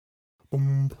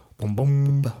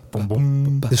Þetta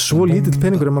er svo lítill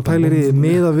peningur maður pælir í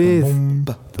miða við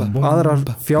aðrar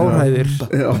fjárhæðir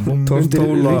undir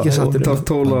ríkishattinu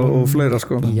Tortóla og fleira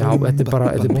sko. Já,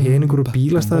 þetta er peningur og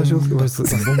bílastæðasjóð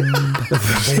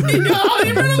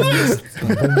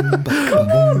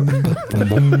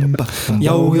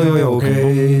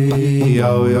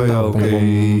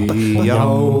Já,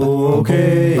 ok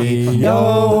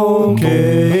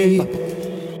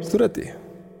Þú ready?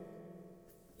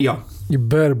 Já. You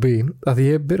better be, að því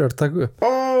ég byrjar að taka upp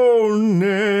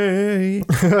nei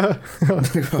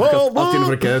Allt í nú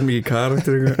fyrir að geða mikið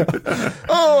karakter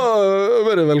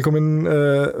Verið velkomin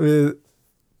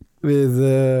við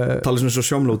Tala sem er svo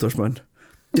sjómlótarsmann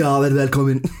Já, verið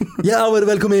velkomin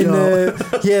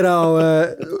hér á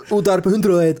útvarp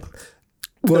 101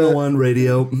 101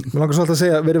 Radio Mér langar svolítið að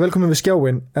segja, verið velkomin við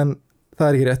skjáin en það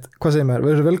er ekki rétt, hvað segir maður?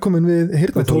 Verið velkomin við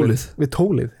heyrnartólið Við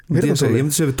tólið Ég myndi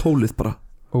segja við tólið bara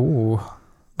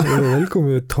Verið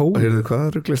velkomin við tólið Heyrðu, hvað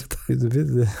er ruglist?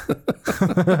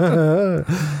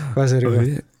 Hvað segir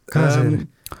ég?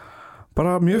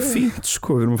 Bara mjög fínt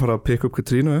sko, við erum að fara að pikka upp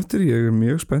Katrínu eftir, ég er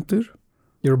mjög spenntur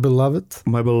Your beloved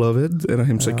My beloved er að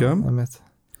heimsækja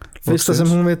Fyrsta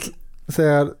sem hún vill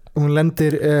þegar hún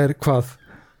lendir er hvað?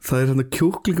 Það er hérna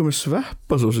kjúklinga með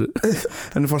sveppasósu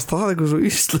Henni fannst það eitthvað svo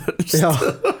íslenskt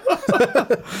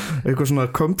Eitthvað svona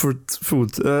comfort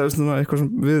food eitthvað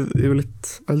sem við yfirleitt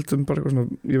eldum bara eitthvað svona,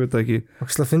 ég veit það ekki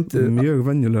mjög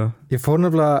venjulega Ég fór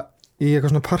nefnilega í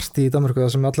eitthvað svona partí í Danmörku þar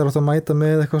sem allir átt að mæta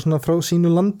með eitthvað svona frá sínu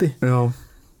landi Já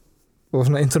og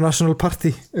svona international party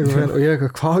og ég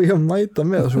eitthvað, hvað ég að mæta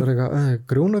með og svo er eitthvað,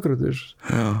 grjónagrautur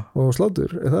og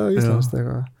slátur, er það íslenskt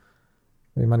eitthvað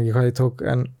ég man ekki hvað ég tók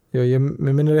en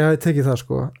mér minnir ég hafi tekið það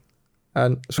sko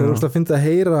en svo er alltaf að finna að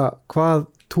heyra hvað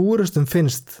túristum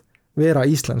finnst vera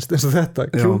íslenskt eins og þetta,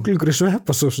 kjúklingur í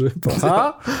sveppasósu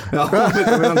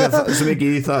sem ekki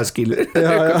í það skilur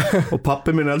og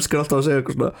pappi minn elskar alltaf að segja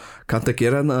eitthvað svona, kanntu að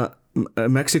gera hérna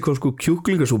mexikósku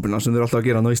kjúklingasúpuna sem þeir alltaf að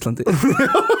gera á Íslandi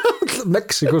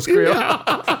Mexikósku, já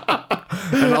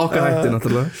en okkar hætti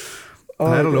náttúrulega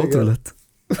það er alveg ótrúlegt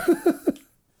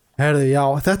Herðu, já,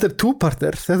 þetta er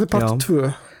túpartir, þetta er part 2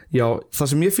 Já, það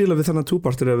sem ég fíla við þennan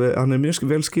túpartir er að hann er mjög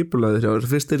vel skipulagður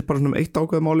fyrst er bara svona eitt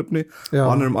ákveð málefni og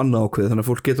hann er annað ákveð, þannig að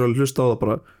fólk getur alveg hlusta á það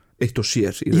bara eitt og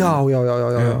sér Já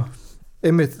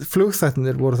Einmitt,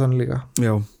 flugþættinir voru þannig líka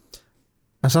Já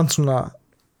En samt svona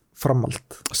framhald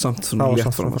Samt svona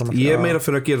létt framhald Ég er meira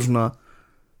fyrir að gera svona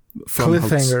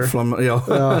cliffhanger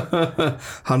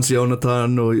Hans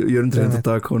Jónatan og Jörn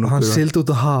Treindadag og hann sigldi út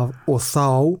á haf og þá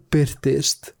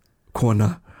birtist kona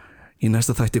í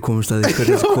næsta þætti komumst að því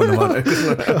hvernig þessi kona var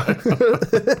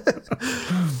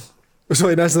og svo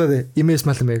í næsta þætti ég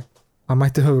mismælti mig að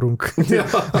mætti höfrung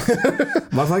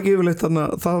Var það ekki yfirleitt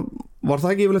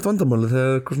vandamáli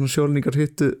þegar eitthvað svona sjórningar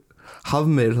hittu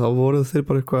hafmeir þá voru þeir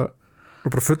bara eitthvað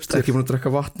ekki búin að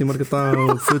drekka vatn í marga daga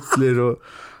og fullir og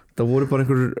það voru bara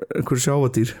einhver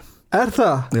sjáadýr Er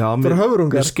það? Já, bara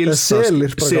höfrungar?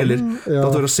 Selir það átt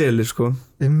að vera selir sko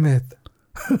Einmitt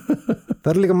Það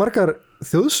eru líka margar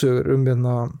þjóðsögur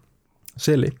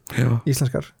seli,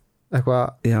 íslenskar eitthvað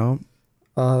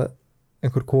að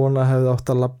einhver kona hefði átt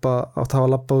að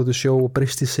hafa labbað út í sjó og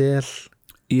breyst í sel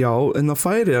Já, en það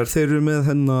Færeyjar þeir eru með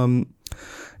hennan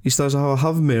í staðis að hafa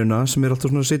hafmeyruna sem er alltaf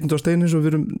svona 17. steinin sem við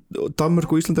erum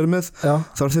Danmörk og Ísland eru með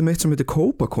þá er þeim eitt sem heitir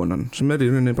kópakonan sem er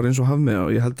í rauninni bara eins og hafmeyja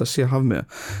og ég held að sé hafmeyja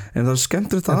en það er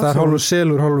skemmtilegt að það er hálfur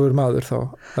selur, hálfur maður þá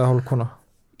eða hálfur kona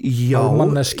Já,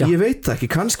 ég veit það ekki,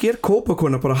 kannski er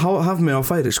kópakona bara hafmeyja á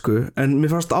færisku en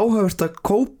mér fannst áhugavert að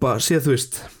kópa sé þú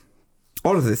veist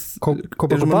orðið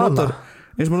kópakobana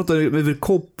eins og maður notar við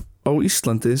kóp á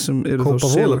Íslandi sem eru þá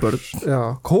selabörn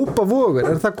Kópavogur,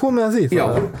 er það komið að því? Já,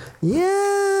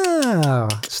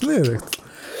 sniðugt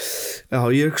Já,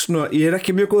 ég er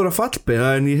ekki mjög góður að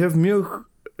fallbeygja en ég hef mjög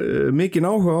mikinn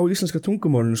áhuga á íslenska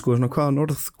tungumálinu sko, svona hvaðan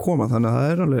orð koma þannig að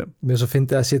það er alveg Mér svo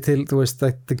fyndi að sé til, þú veist,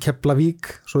 þetta er Keflavík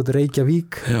svo þetta er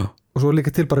Reykjavík og svo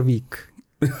líka til bara Vík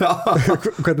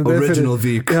Original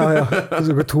Vík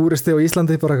Svo túristi á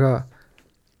Íslandi bara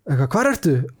eitthvað, hvar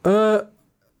ertu?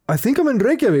 I think I'm in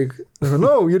Reykjavík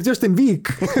No, you're just in Vík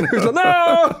No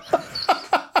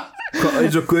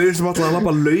eins og guðin sem alltaf að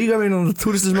labba Laugaveginn og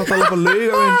túristi sem alltaf að labba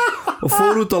Laugaveginn og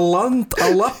fór út á land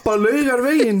að labba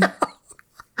Laugarveginn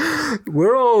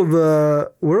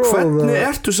Hvernig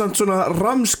ertu samt svona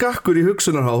ramskakkur í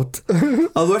hugsunarhátt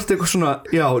að þú ert eitthvað svona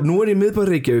já, nú er ég miðbæ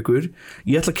Reykjavíkur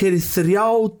ég ætla að keyra í 3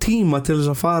 tíma til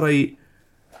þess að fara í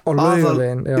á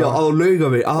Laugaveginn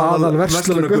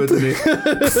aðalverslunargötunni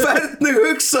hvernig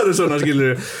hugsaðu svona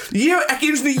skilur ekki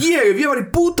eins og ég var í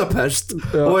Budapest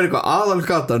og var eitthvað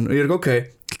aðalgatan og ég er ok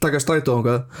taka strætó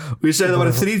þangað og ég segi það var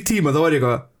 3 tíma, þá var ég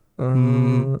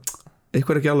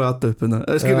eitthvað er ekki alveg aðta upp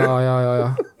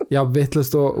já,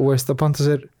 vittlust og veist að panta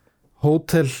sér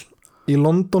hótel í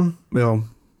London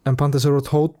en panta sér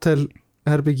hótel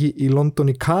herbyggi í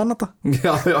London í Kanada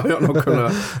já,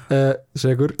 nákvæmlega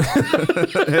segur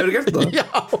hefur gert það? já,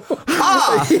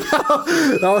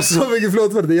 það var svo mikið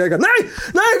fljótverdi ég ekki, nei,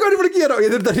 hvað er ég búin að gera og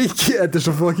ég þurfti að ríki, þetta er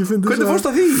svo fokki fyndið hvernig fórst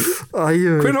það því?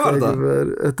 Hvernig var þetta?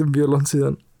 Þetta er mjög langt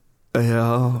síðan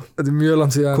þetta er mjög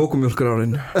langt síðan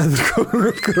kókumjólkurárin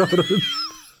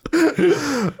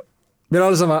mér er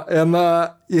alveg sama en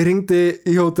ég ringdi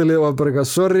í hótelið og var bara eitthvað,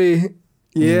 sorry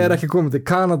ég er ekki komið til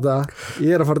Kanada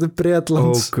ég er að fara til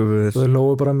Bretlands og þau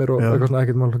lóðu bara mér og eitthvað svona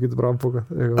ekkert mál og getur bara afbókað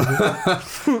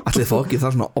allir fólki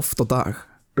það svona oft á dag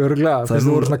örgulega, þess að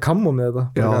þú voru svona kammo með þetta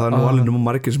já, það er nú alveg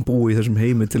margir sem búi í þessum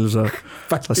heimi til þess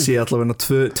að sé allavega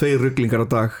 2 ruglingar á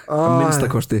dag að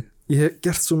minnstakosti ég hef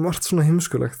gert svo margt svona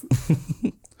heimskulegt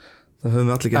það höfum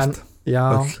við allir gert en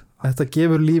já, þetta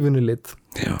gefur lífinu lit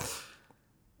já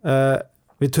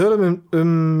við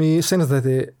tölum í seinast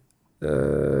þetta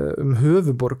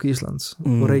höfuborg Íslands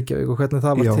og Reykjavík og hvernig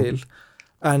það var til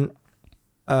en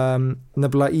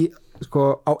nefnilega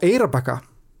á Eyrarbakka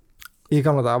í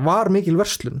gamla daga var mikil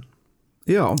verslun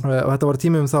og þetta var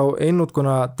tími þá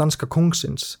einótkuna danska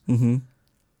kongsins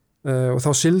og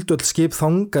þá sigldu öll skip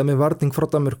þangað með varning frá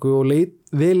Danmörku og leit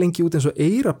vel lengi út eins og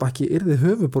Eyrarbakki yrði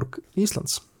höfuborg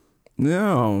Íslands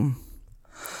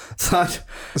þar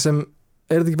sem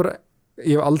er þetta ekki bara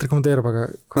ég hef aldrei komið til Eyrarbakka,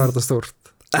 hvað er þetta stórt?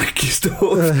 Ekki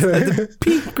stórt, þetta er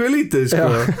pingu lítið sko.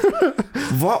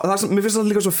 Mér finnst það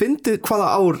líka svo fyndið hvaða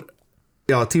ár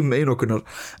tímum einokunar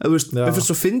mér finnst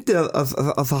svo fyndið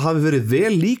að það hafi verið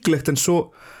vel líklegt en svo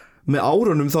með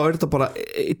árunum þá er þetta bara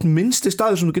einn minnsti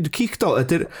staður sem þú getur kíkt á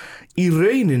þetta er í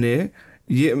rauninni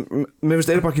mér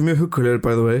finnst Eyrarbakki mjög huggulegur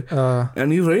by the way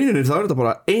en í rauninni þá er þetta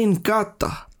bara ein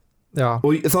gata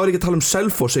og þá er ekki að tala um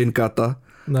Selfoss ein gata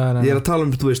ég er að tala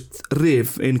um, þú veist,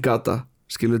 Rif ein gata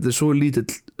skilur, þetta er svo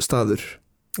lítill staður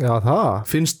það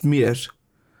finnst mér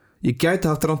ég gæti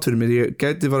haft rangt fyrir mér ég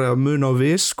gæti verið að muna á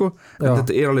vis sko en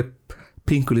þetta er alveg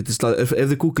pingulítið staður ef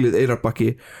þið googlið Eyrarbakki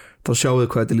þá sjáu þið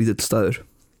hvað þetta er lítill staður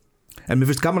en mér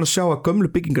finnst gaman að sjá að gömlu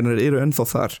byggingarnir eru ennþá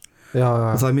þar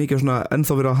og það er mikið svona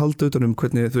ennþá verið að halda utan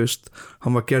hvernig þú veist,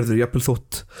 hann var gerður jafnvel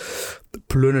þótt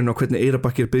plönin á hvernig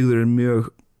Eyrarbakki er byggður er mjög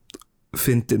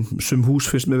fyndin, sem hús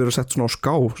finnst mér verið að setja svona á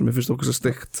ská sem ég finnst okkur svo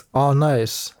steikt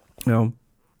nice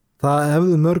það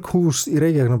hefðu mörg hús í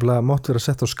Reykjavík nefnilega mátt vera að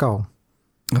setja á ská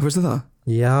finnst þið það?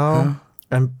 Já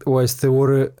en og veist þau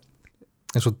voru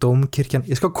eins og Dómkirkjan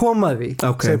ég skal koma að því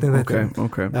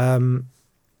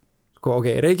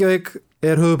okay. Reykjavík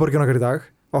er höfuðborgin okkar í dag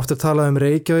oft er talað um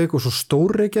Reykjavík og svo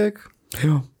stór Reykjavík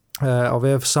á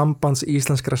vef sambands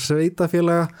íslenskra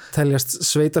sveitafélaga teljast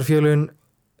sveitarfélögin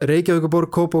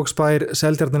Reykjavíkurborg, Kópavogsbær,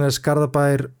 Seltjarnarnes,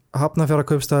 Garðabær,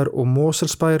 Hafnarfjarðarkaupstaður og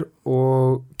Mosfellsbær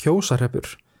og Kjósarhreppur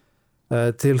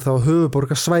til þá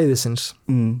höfuðborgarsvæðisins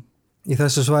í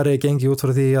þessu svari er gengið út frá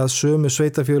því að sömu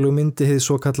sveitarfélög myndi hið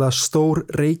svo kallað stór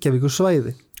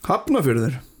Reykjavíkursvæði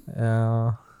Hafnarfjörður?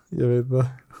 Já, ég veit það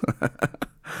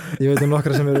ég veit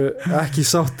nokkra sem eru ekki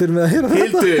sáttir með að heyra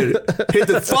Hildur,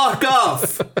 fuck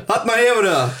off Hafnar hefur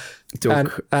það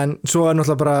en svo er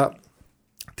náttúrulega bara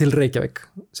til Reykjavík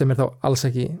sem er þá alls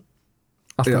ekki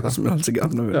sem er alls ekki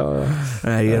Hafnarfjörður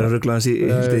Nei, ég er að rugla hans í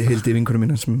Hildi vinkunum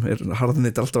mín sem er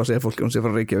harðinnitt alltaf að segja fólki hún sé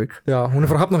frá Reykjavík hún er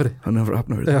frá Hafnarfirði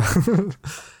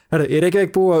í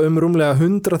Reykjavík búa rúmlega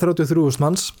 133.000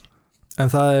 manns en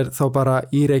það er þá bara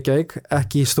í Reykjavík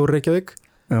ekki í stór Reykjavík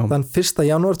þann 1.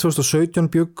 janúar 2017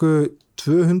 bjuggu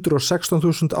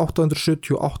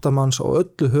 216.878 manns á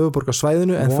öllu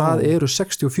höfuðborgarsvæðinu en það eru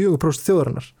 64%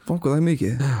 þjóðarinnar það er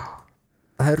mikið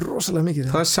það er rosalega mikið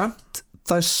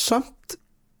það er samt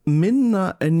minna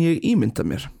en ég ímynda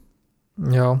mér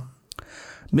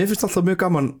mér finnst alltaf mjög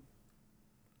gaman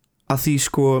að því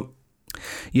sko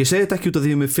ég segi þetta ekki út af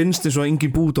því að mér finnst eins og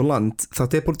engin búið út á land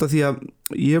það er bara út af því að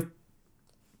ég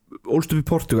ólst upp í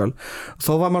Portugal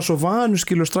þá var maður svo vanur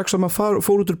skilur strax að maður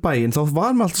fór út úr bæinn þá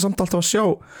var maður alltaf að sjá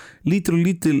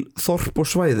lítil þorp og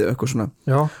svæði eitthvað svona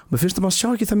mér finnst að maður sjá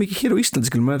ekki það mikið hér á Íslandi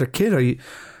skilur maður er að keyra í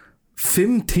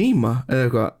 5 tíma eða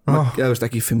eitthvað eða veist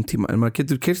ekki 5 tíma en maður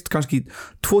getur keyrt kannski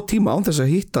 2 tíma án þess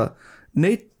að hitta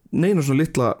neina svona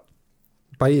litla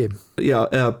bæi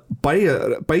eða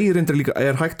bæi reyndar líka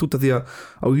er hægt út af því að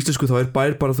á íslensku þá er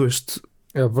bær bara þú veist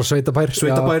bara sveitabær en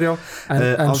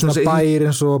svona bær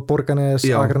eins og Borgarnes,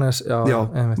 Akranes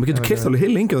maður getur keyrt alveg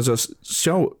heil lengi að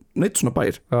sjá neitt svona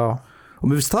bær og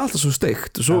mér finnst það alltaf svo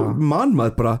steikt og svo man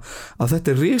maður bara að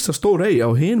þetta risa stór eyja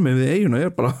og hin með við eyjuna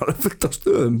bara fullt af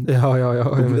stöðum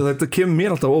og þetta kemur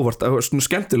mér alltaf óvart, svona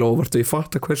skemmtilega óvart og ég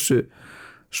fatt að hversu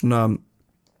svona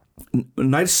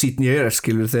nærsýtn ég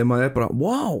skilur þegar maður bara,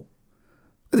 wow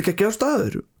þetta er ekki á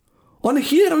staður og hann er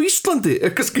hér á Íslandi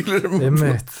eitthvað skilur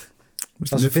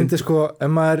það sem finnst sko,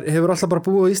 ef maður hefur alltaf bara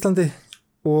búið á Íslandi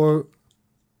og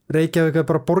Reykjavík er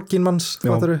bara borgin manns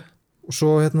fattaru, og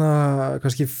svo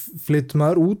kannski flyttur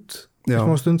maður út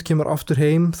smá stund, kemur aftur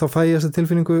heim, þá fæ ég þessa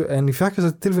tilfinningu, en ég fekk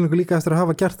þessa tilfinningu líka eftir að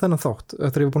hafa gert þennan þátt,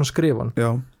 eftir að ég var búin að skrifa hann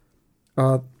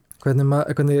að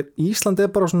hvernig Ísland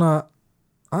er bara svona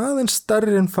aðeins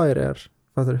stærri en Færeyjar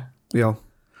fattaru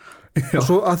og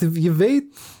svo að ég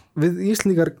veit við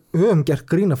Íslendingar höfum gert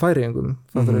grína Færeyingum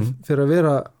fyrir að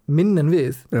vera minn en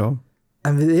við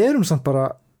en við erum samt bara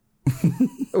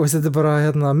og þetta er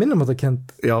bara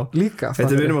minnumáttakend líka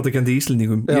þetta er minnumáttakend í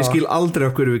Íslendingum ég skil aldrei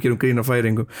okkur við gerum grína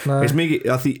Færeyingum eins mikið,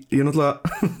 að því ég náttúrulega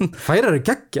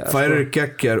Færeyjar er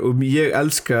geggjar og ég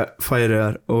elska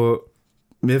Færeyjar og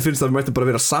mér finnst að við mættum bara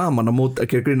vera saman á mót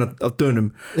að gera grína af dönum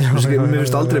mér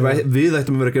finnst aldrei við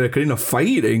ættum að vera að gera grína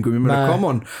Færeyingum, ég meina come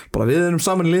on bara við erum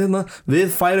saman í liðina, við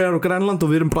Færeyjar og Grænland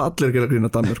og við erum bara allir að gera grína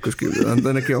Danmörku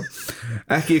en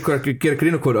ekki eitthvað að gera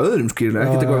grína hverju öðrum ekki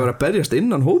eitthvað að vera að berjast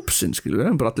innan hópsinn við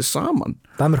erum bara allir saman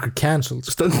Danmörku cancelled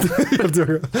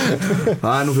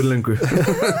það er nú fyrir lengu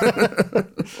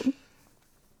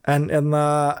en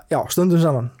já, stundum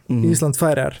saman Ísland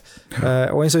Færeyjar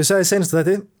og eins og ég segi seinast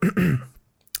þetta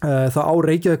það á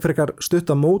Reykjavík frekar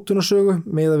stutta mótunarsögu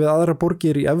með við aðra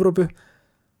borgir í Evrópu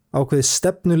ákveðið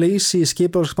stefnuleysi í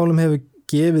skipulagsmálum hefur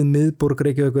gefið miðborg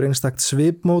Reykjavíkur einstakt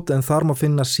svipmót en þar má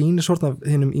finna sýnishorn af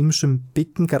hinum ýmsum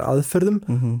byggingar aðferðum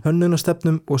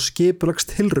hönnunarstefnum og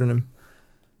skipulagstilraunum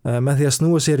með því að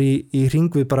snúa sér í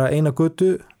hring við bara einu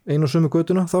og sömu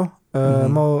götuna þá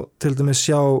má til dæmis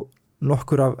sjá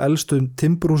nokkur af elstu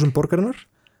timburhúsum borgarinnar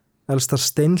elsta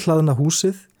steinhlaðna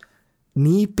húsið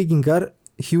nýbyggingar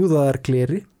hjúðaðar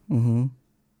gleri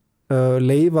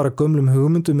leifar að gömlum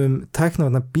hugmyndum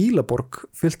tæknavætna bílaborg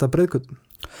fyllt af breiðgötum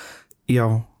Já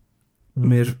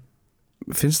mér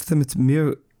finnst þetta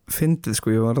mjög fyndið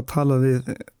sko, ég var að tala við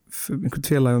einhvern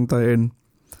félag daginn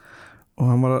og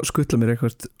hann var að skutla mér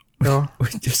eitthvað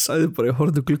og ég sagði bara, ég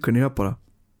horfði glukkan ég bara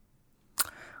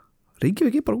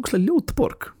Reykjavík er bara ógeðslega ljót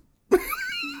borg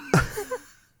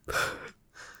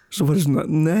svo var ég svona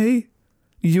nei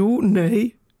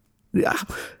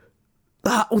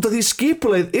út af því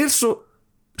skipulagið er svo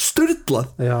sturlað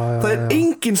það er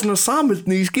engin svona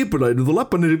samhildni í skipulaginu þú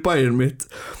lappar niður í bæinn mitt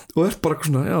og er bara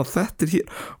svona, þetta er hér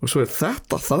og svo er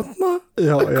þetta þarna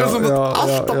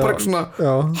alltaf bara svona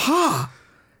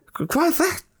hvað er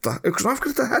þetta? Af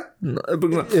hverju þetta hérna?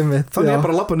 Þannig er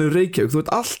bara að lappa niður Reykjavík, þú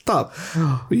veit alltaf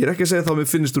og ég er ekki að segja það að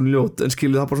mér finnst hún ljót en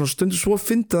skilja það bara svona stundu svo að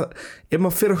finna ef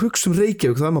maður fer að hugsa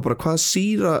Reykjavík þá er maður bara hvaða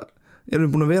síra erum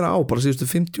við búin að vera á bara síðustu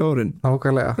 50 árin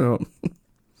Nákvæmlega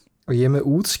og ég er með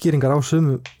útskýringar á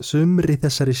sumri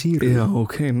þessari síru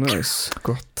ok, nice,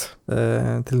 gott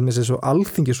til og með þessu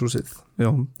Alþingishúsið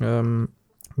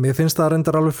mér finnst það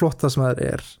reyndar alveg flott það sem það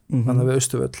er þannig við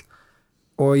Austurvöll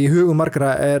og í hugum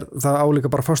margra er það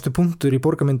álíka bara fastu punktur í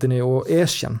borgarmyndinni og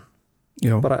Esjan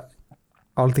bara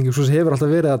Alþingishúsið hefur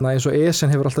alltaf verið þarna eins og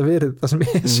Esjan hefur alltaf verið það sem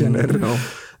Esjan er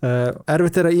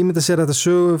erfitt er að ímynda sér þetta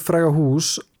sögufræga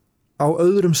hús á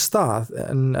öðrum stað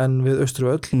en við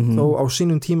Austurvöll þó á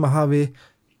sínum tíma hafi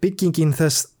byggingin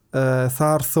þess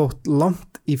þar þótt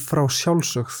langt í frá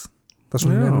sjálfsögð það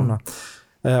sem við erum núna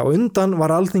og undan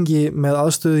var Alþingi með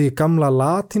aðstöðu í gamla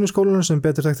latínuskólanum sem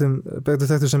betur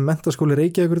þekktur sem menntaskóli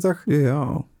Reykjavíkur í dag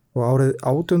og árið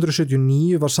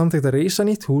 1879 var samþykkt að reisa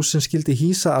nýtt hús sem skildi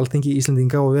hýsa Alþingi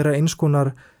Íslendinga og vera eins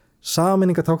konar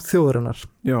sameiningatákn þjóðarinnar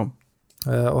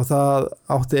og það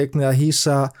átti einnig að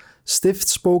hýsa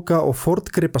stiftsbóka og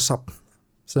forngripasafn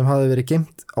sem hafði verið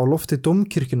geymt á lofti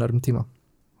dómkirkjunar tíma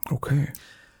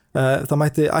það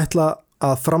mætti ætla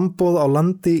að framboð á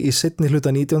landi í seinni hluta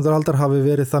 19. aldar hafi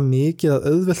verið það mikið að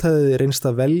auðvelt hefði reynst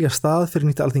að velja stað fyrir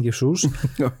nýtt Alþingishús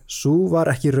svo var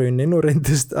ekki raunin og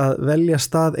reyndist að velja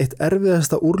stað eitt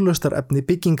erfiðasta úrlaustarefni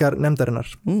byggingar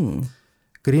nefndarinnar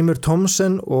Grímur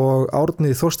Thomsen og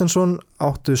Árni Þorsteinsson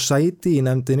áttu sæti í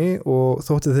nefndinni og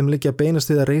þótti þeim liggja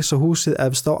beinast við að reisa húsið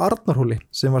efst á Arnarhóli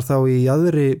sem var þá í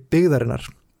jaðri byggðarinnar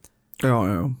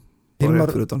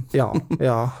rétt fyrir utan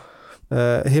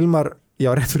Hilmar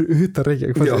rétt fyrir utan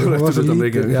Reykjavík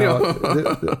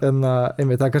en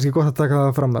það er kannski gott að taka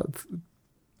það fram að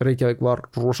Reykjavík var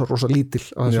rosa lítil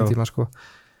á þessum tíma sko.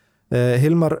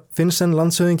 Hilmar Finnsen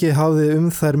landshöfðingi hafði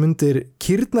þær mundir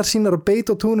kýrnar sínar að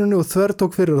beita á túninu og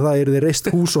þvertók fyrir og það yrði reist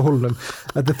hús á hólnum.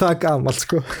 Þetta það gamalt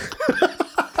sko.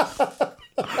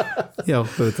 Já,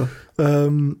 auðvitað.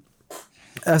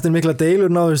 Eftir mikla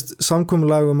deilur náðist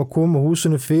samkomulag að koma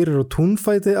húsinu fyrir á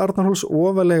túnfæti Arnarhóls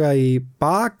ofalega í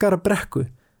Bakarabrekku,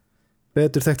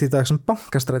 betur þekkt í dag sem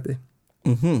Bankastræti.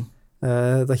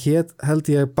 Þetta hét held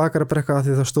ég Bakarabrekka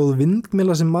því það stóð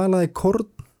vindmylla sem malaði korn.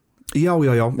 Já,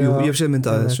 ég hef séð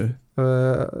myndað þessu.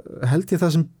 Held ég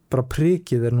það sem bara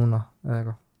prikið núna eða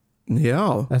eitthvað. Já.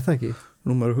 Er það ekki?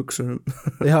 Nú maður hugsa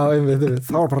Já, einmitt,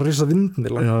 það var bara risa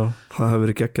vindmylla. Já, það hefur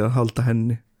verið geggjað að halda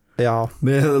henni. Já.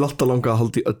 Mér hefði alltaf langað að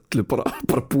halda í öllu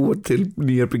bara búa til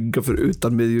nýjar byggingar fyrir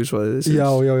utan miðjusvæðið. Já.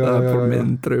 Það er bara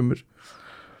minn draumur.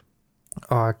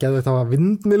 Geðu þetta að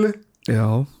vindmyllu? Já,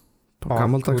 bara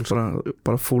gamaldags,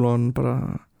 bara full on, bara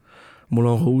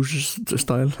Moulin Rouge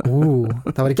stæl.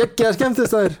 Það var geggjað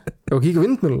skemmtistæðir. Já, kíka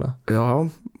vindmylluna. Já,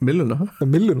 milluna,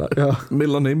 já.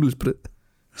 Millan heimilisbrið.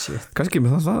 Shit. Kannski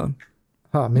með það.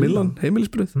 Millan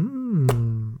heimilisbrið.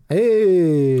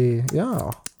 Já.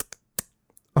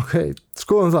 Ok,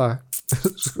 skoðum það.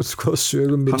 Skoðum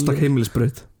sögum Millan.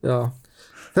 #heimilisbrið. Já.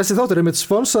 Þessi þáttur er mitt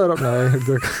sponsaður.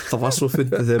 Það var svo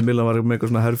fyndið þegar Millan var með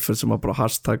eitthvað svona herferð sem var bara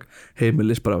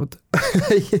 #heimilisbrið.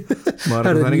 Það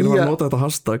er ekki að nota þetta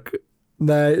hashtag.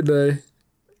 Nei.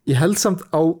 Ég held samt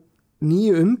á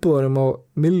nýju umbúðunum á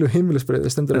Millu heimilisbrið.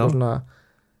 Það stendur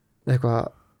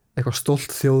eitthvað stolt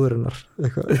þjóðurinnar.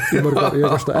 Ég var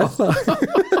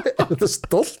þetta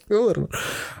stolt þjóðurinnar.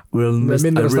 I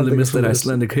really miss that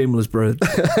Icelandic heimilisbrið.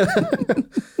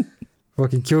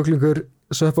 Fucking kjúklingur,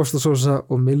 söpástasósa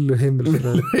og Millu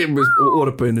heimilisbrið. Og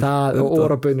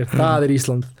orabönir. Það er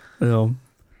Ísland. Já,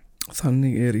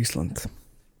 þannig er Ísland.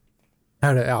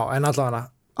 Já, en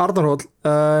allavega Arnarhól,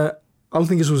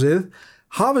 Alþingishúsið,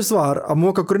 hafist var að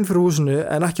moka grunn fyrir húsinu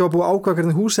en ekki var búið að ákveða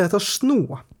hvernig húsið þetta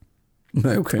snúa.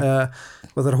 Nei, ok.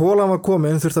 Og þegar hólan var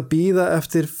komin þurfti að bíða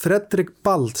eftir Fredrik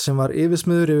Bald sem var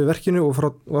yfirsmiður yfir verkinu og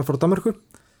var frá Danmörku.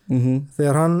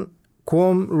 Þegar hann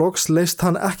kom loks leist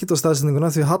hann ekkit á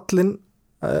staðsetninguna því hallinn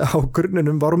á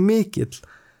grunnunum var mikill.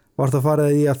 Var það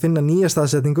farið í að finna nýja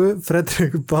staðsetningu.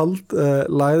 Fredrik Bald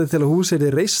lagði til að húsið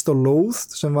yrði reist á lóð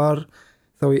sem var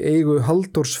þá í eigu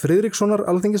Halldórs Friðrikssonar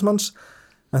alþingismanns,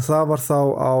 en það var þá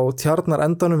á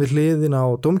Tjarnarendanum við hliðin á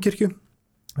Dómkirkju.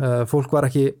 Fólk var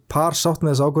ekki sátt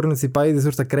með þess ákvörðun því bæði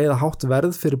þurfti að greiða hátt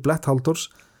verð fyrir blett Halldórs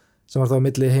sem var þá á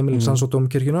milli heimilins hans og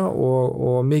Dómkirkjuna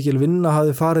og mikil vinna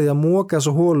hafði farið í að moka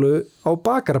þessu hólu á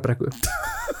Bakarabrekku.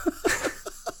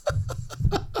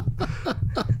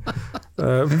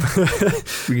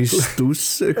 Mikið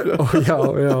stús Já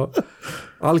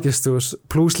algjör stús,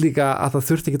 pluss líka að það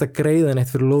þurfti ekki að greiða neitt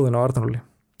fyrir lóðina á Arnarhóli.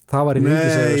 Það var í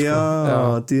ríkiseigu Já,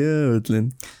 djöfullinn.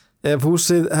 Ef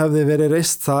húsið hefði verið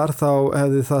reist þar þá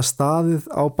hefði það staðið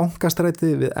á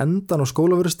Bankastræti við endan á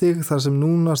Skólavörðustíg þar sem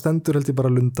núna stendur held ég bara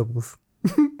lundabúð.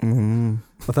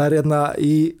 Og það er hérna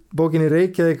í bókinni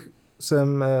Reykjavík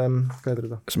sem hvað er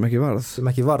þetta? Sem ekki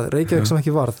varð. Reykjavík sem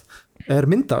ekki varð. Er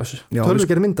mynd af þessu. Tölvik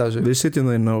er mynd af þessu. Við sitjum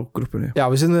það inn á grúppunni. Já,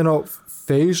 við sitjum það inn á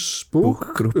Facebook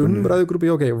umræðugrúpi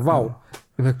Já, ok, vá.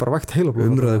 Ég fekk bara vægt heila blóð.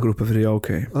 Umræðugrúpa fyrir Já, ok.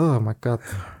 Oh my god.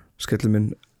 Skellum inn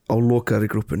á lokaðar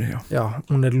í grúppunni, já. Já,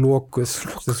 hún er lokuð.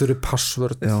 Þau þurfi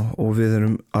passvörd. Já, og við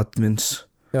erum admins.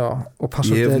 Já, og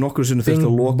passvörd Ég hef nokkur sinni þurft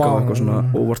að loka á eitthvað svona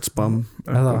óvart spam.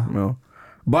 Já.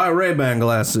 Buy Ray-Ban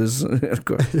glasses.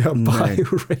 Já, buy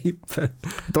Ray-Ban.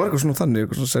 Það var eitthvað svona þannig,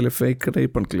 eitthvað svona selja fake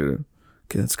Ray-Ban gliru.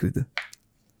 Ekki þetta skrítið.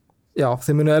 Já,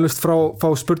 þið munu elvist fá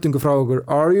spurningu frá okkur.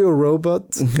 Are you a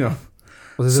robot? Já.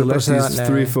 Select these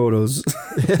 3 photos.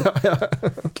 Já.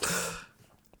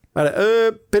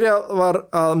 Byrjað var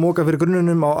að moka fyrir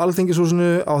grunnunum á Alþingishúsinu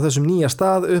á þessum nýja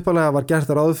stað. Uppalega var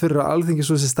gert að ráð fyrir að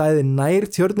Alþingishúsi stæði nær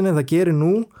tjörninni en það gerir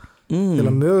nú til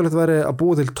að mögulegt væri að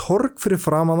búa til torg fyrir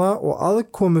framan það og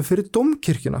aðkomu fyrir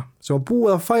Dómkirkjuna sem var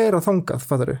búið að færa þangað,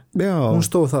 fattaru? Já. Hún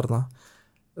stóð þarna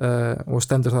og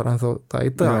stendur þar ennþá það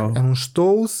í dag, en hún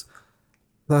stóð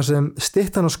þar sem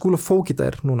styttan á Skúla Fókita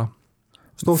er núna.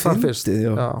 Stóð þar fyrst.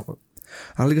 Já.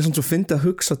 Það er líka svona svo fyndið að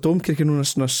hugsa að Dómkirkja núna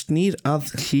snýr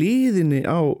að hliðinni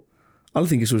á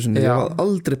Alþingishúsinu. Ég var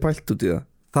aldrei pælt út í það.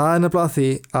 Það er nefnilega því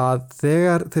að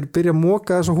þegar þeir byrja að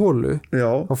moka þessa hólu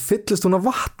þá fyllist hún af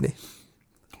vatni.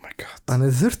 Oh my god.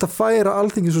 Þannig þeir þurft að færa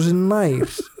Alþingishúsinu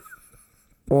nær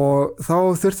og þá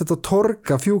þurft þetta að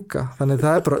torga fjúka. Þannig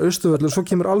það er bara Austurvöllur, svo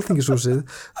kemur Alþingishúsið.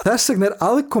 Þess vegna er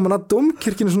aðkoman að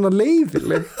Dómkirkjunni svona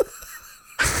leiðileg.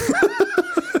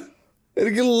 Er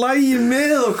ekki lægi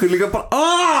með okkur líka bara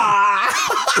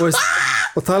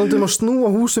og talandi að snúa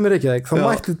húsum í Reykjavík þá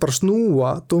mætti bara snúa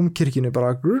Dómkirkjunni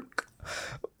bara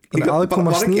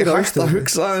aðkoma snýr hægt að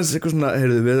hugsa aðeins eitthvað svona,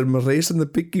 heyrðu, við erum að reisa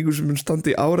þetta byggingu sem mun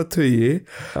standa í áratugi,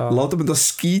 láta mynda að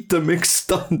skýta mig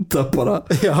standa bara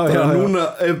núna,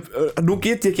 nú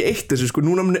get ég ekki eitt þessu sko,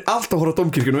 núna mun ég alltaf horfa á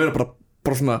dómkirkjuna og vera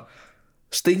bara svona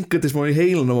stengandi smá í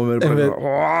heilanum og vera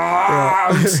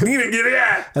bara snýr ekki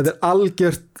rétt. Þetta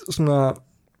algjört svona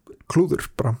klúður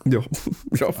bara. Já.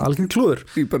 Algjört klúður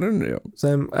í bannunni,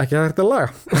 sem ekki hægt að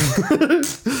laga.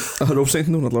 Það of seint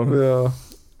núna allavega.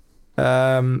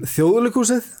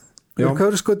 Þjóðleikhúsið í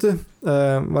Hverfisgötu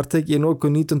var tekið í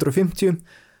notkun 1950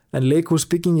 en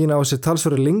leikhúsbyggingin á sér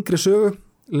talsverða lengri sögu.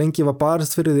 Lengi var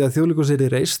barist fyrir því að þjóðleikhúsið yrði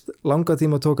reist. Langa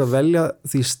tíma tók að velja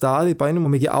því stað í bænum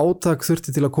og mikið átak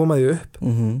þurfti til að koma því upp.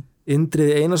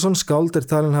 Indriði Einarsson skáld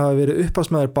talinn hafa verið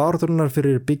upphafsmaður barátturinnar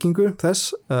fyrir byggingu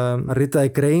þess. Hann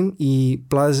ritaði grein í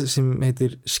blaði sem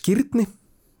heitir Skírni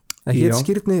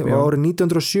Skírni og árið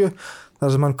 1907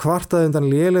 þar sem hann kvartaði undan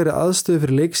lélegri aðstöðu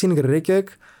fyrir leiksýningar í Reykjavík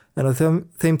en á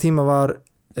þeim tíma var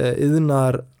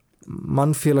iðnar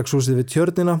mannfélagshúsið við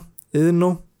Tjörnina,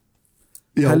 Iðnó,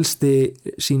 helsti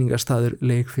sýningarstaður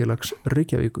leikfélags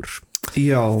Reykjavíkur.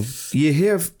 Já,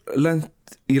 ég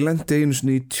lendi einu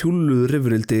sinni í tjúluðu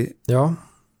rifrildi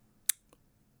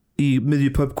í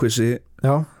miðju pubquizi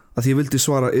að því ég vildi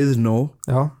svara Iðnó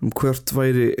hvert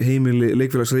væri heimili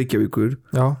leikfélags Reykjavíkur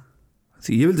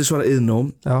því ég vildi svara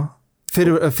Iðnó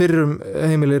fyrir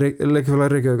heimili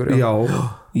leikfélag Reykjavíkur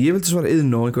ég vildi svara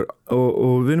Iðnó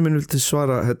og vinur minn vildi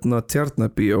svara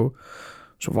Tjarnarbíó.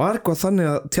 Svo var eitthvað þannig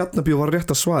að Tjarnarbíó var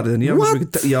rétt að svarið en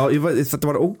þetta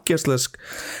var ógeðslega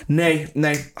nei,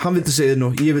 hann vildi segja Iðnó,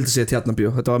 ég vildi segja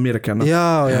Tjarnarbíó, þetta var mér að kenna. Ég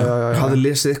hafði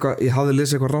lesið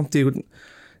eitthvað rangt í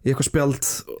eitthvað spjald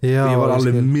og ég var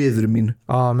alveg miður mín.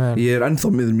 Ég er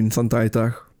ennþá miður mín þann dag í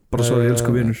dag, bara svo ég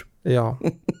elsku vinur.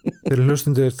 Fyrir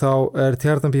hlustundur þá er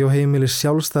Tjarnarbíó heimili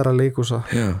sjálfstæðra leikhúsa.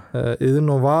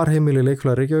 Iðnó var heimili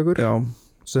leikfélag Reykjavíkur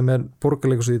sem er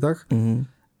borgarleikhúsið í dag.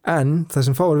 En það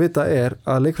sem fáir vita er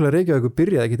að leikfélag Reykjavíkur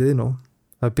byrjaði ekki Iðnó,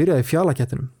 það byrjaði í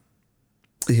Fjalakettinum.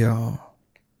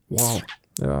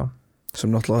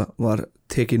 Sem náttúrulega var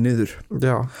tekið niður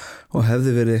og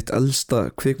hefði verið eitt elsta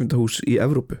kvikmyndahús í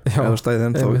Evrópu eða stæði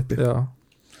ennþá uppi.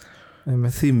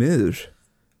 Því miður.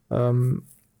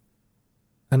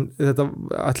 En þetta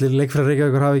allir leikfélag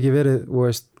Reykjavíkur hafi ekki verið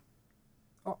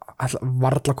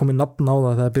var alltaf komið nafn á það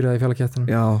þegar það byrjaði í Fjalakettinum.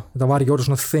 Þetta var ekki orðið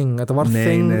svona þing, þetta var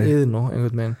þing Iðnó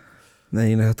einhvern veginn. Nei,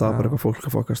 þetta var bara eitthvað fólk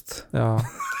að fokast.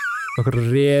 Okkur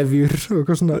revjur og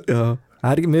eitthvað svona.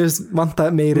 Það er ekki, mér vantar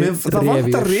meiri revjur. Það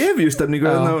vantar revjustemningu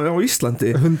á Íslandi.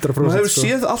 100%. Maður hefur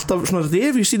séð alltaf svona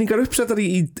revjusýningar uppsettar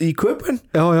í Köpen.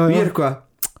 Og ég er eitthvað,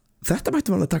 þetta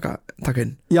mætti maður að taka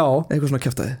inn. Eitthvað svona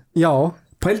kjaftaði.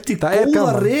 Pældi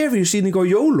góða revjusýning á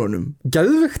jólunum.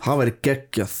 Geðveikt. Það væri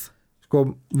geggjað. Sko,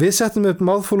 við settum upp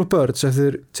Mouthful of Birds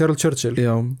eftir Charles Churchill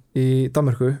í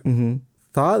Danmörku.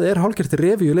 Það er hálfgert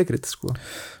review leikrit sko.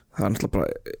 Það er náttúrulega bara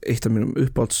eitt af mínum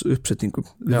uppáhalds uppsetningum.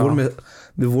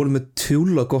 Við vorum með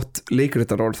tjúla gott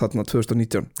leikritarár þarna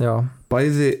 2019.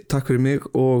 Bæði Takk fyrir mig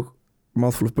og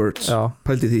Mouthful of Birds.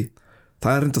 Pældi því.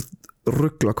 Það er reynda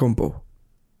ruggla kombo.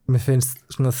 Mér finnst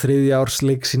svona 3. árs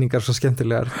leiksýningar svo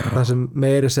skemmtilegar. Það sem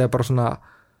meiri segja bara svona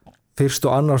fyrst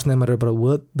og annarsnemar eru bara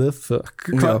what the fuck,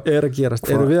 hvað er að gerast,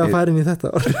 eru við að færa inn í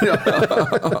þetta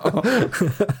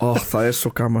það er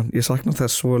svo gaman, ég sakna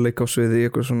þess svo að leika á sviði í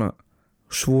eitthvað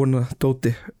svona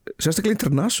dóti, sérstaklega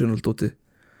international dóti,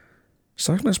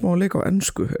 saknaði smá að leika á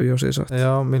ensku ef ég á að segja satt.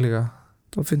 Mér líka,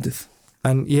 það var fyndið.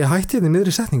 En ég hætti þetta í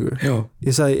miðri setningu.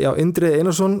 Ég sagði, Indriði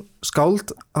Einarsson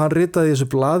skáld, hann ritaði þessu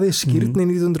blaði Skírni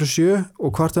 1907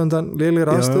 og kvartaði undan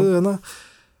lélegri aðstöðu hérna.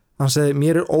 Hann segi,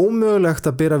 mér er ómögulegt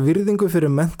að bera virðingu fyrir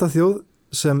menntaþjóð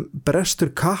sem brestur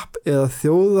kapp eða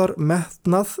þjóðar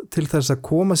metnað til þess að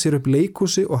koma sér upp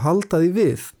leikhúsi og halda því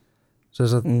við.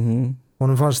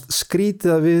 Honum fannst skrítið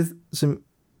að við sem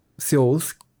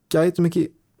þjóð gætum ekki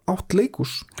átt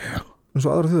leikhús eins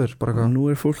og aðra þjóðir. Bara nú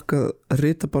er fólk að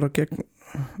rita bara gegn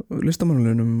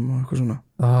listamannlunum og eitthvað svona.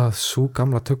 Svo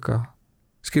gamla tugga.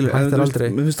 Skilur,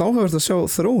 mér finnst áhugavert að sjá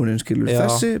þróunin, skilur.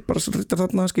 Þessi bara ritar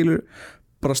þarna, skilur,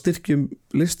 bara styrkjum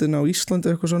listina á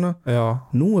Íslandi eitthvað svona.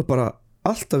 Nú er bara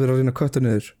alltaf verið að reyna að kötta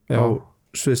niður á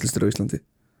sviðslistir á Íslandi.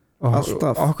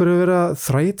 Alltaf. Okkur hefur verið að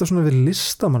þræta svona við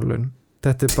listamannlaun.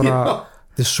 Þetta er bara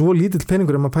þetta er svo lítill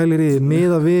peningur ef maður pælir í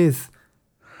miða við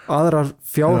aðrar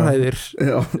fjárhæðir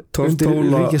undir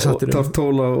ríkishattinum.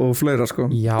 Torftóla og fleira sko.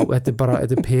 Þetta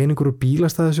er peningur úr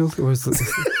bílastæðasjóð. Ég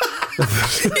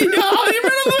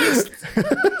meina þú veist.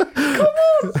 Come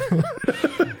on.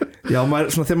 Þegar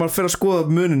maður fer að skoða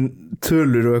munin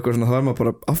tölur og eitthvað svona, það maður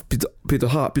bara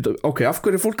býta, ok, af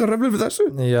hverju er fólk að refla fyrir þessu?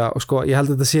 Já, og sko, ég held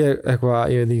að þetta sé eitthvað,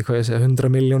 ég veit ekki hvað ég segja,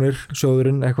 100 milljónir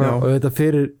sjóðurinn eitthvað, og þetta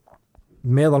fyrir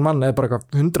meðal mann er bara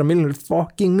eitthvað 100 milljónir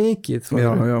fucking mikið.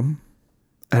 Já,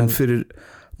 en fyrir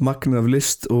magnið af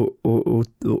list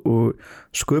og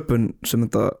sköpun sem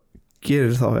þetta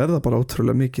gerir þá er það bara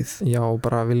ótrúlega mikið. Já, og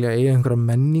bara vilja eiga einhverja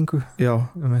menningu. Já,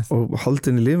 og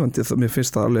haldinni lifandi, mér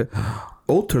finnst það alveg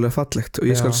ótrúlega fallegt og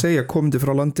ég skal segja komandi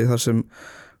frá landi þar sem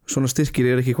svona styrkir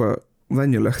er ekki eitthvað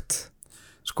venjulegt.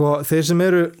 Sko, þeir sem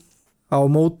eru á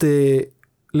móti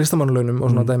listamannalaunum og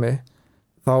svona dæmi,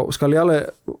 þá skal ég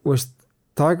alveg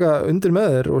taka undir með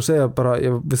þér og segja bara,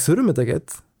 við þurfum þetta ekkert,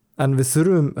 en við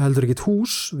þurfum heldur ekkert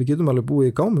hús, við getum alveg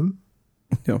búið í gámum.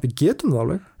 Já. Við getum það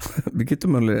alveg. Við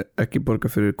getum alveg ekki borga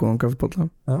fyrir góðan kaffibólla.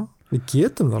 Já, við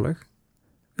getum það alveg.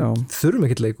 Já. Þurfum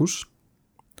ekkert leikhús.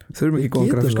 Þurfum ekki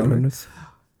góðan grafíska launuð.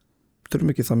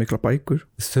 Þurfum ekki það mikla bækur.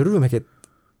 Við þurfum ekkert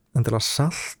endilega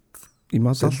salt í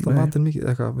matinn. Salt á matinn mikið,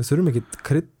 eitthvað. Við þurfum ekkert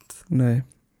krydd. Nei.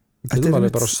 Við getum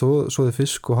alveg bara soðið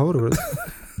fisk og hafragrauð.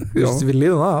 Við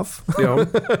lifum af. Já.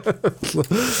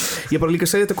 Ég bara líka að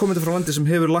segja þetta komandi frá landi sem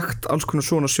hefur lagt alls konar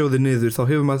svona sjóði niður, þá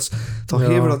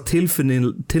hefur það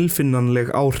tilfinnanleg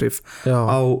áhrif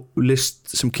á list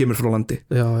sem kemur frá landi.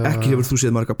 Ekki hefur þú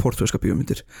séð marga portugíska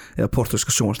bíómyndir eða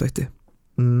portugíska sjónvarpsþætti?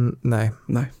 Nei.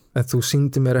 En þú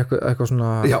sýndi mér eitthvað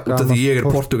svona já, því ég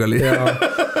er Portugali.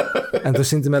 En þú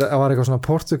sýndi mér að það var eitthvað svona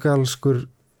portugalskur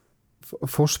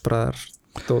fósbræðar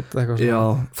já,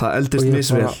 það eldist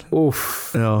misvel og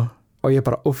ég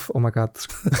bara oh my god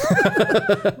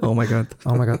oh my god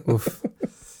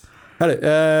Herri,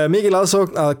 mikil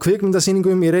aðsókn að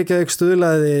kvikmyndasýningum í Reykjavík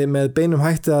stuðlaði með beinum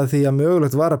hætti að því að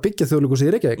mögulegt var að byggja Þjóðleikhúsið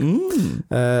í Reykjavík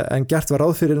en gert var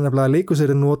ráð fyrir nefnilega að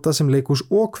leikhúsið er notað sem leikhús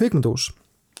og kvikmyndahús.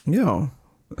 Já,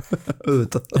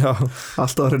 auðvitað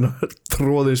alltaf að reyna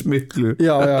tróðins miklu.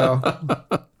 Já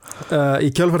í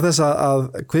kjölfar þess að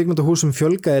kvikmyndahúsum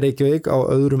fjölgaði í Reykjavík á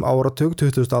öðrum áratug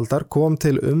 20. aldar kom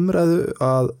til umræðu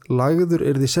að lagður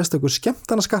yrði sérstakur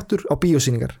skemmtanaskattur á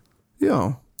bíósýningar.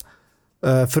 Já.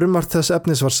 Frumvarp þess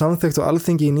efnis var samþykkt á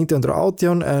Alþingi í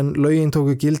 1918 en lögin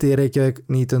tóku gildi í Reykjavík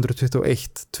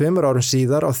 1921. 2 árum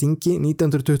síðar á þingi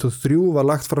 1923 var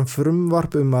lagt fram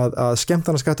frumvarp að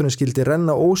skemmtanaskatturinn skyldi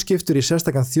renna óskiptur í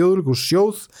sérstakan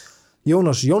þjóðleikhússjóð.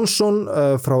 Jónas Jónsson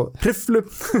frá Hriflu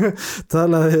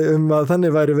talaði að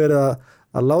þannig væri verið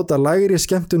að láta lægri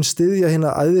skemmtun styðja hina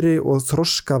æðri og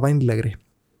þroska vænlegri.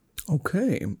 Ok,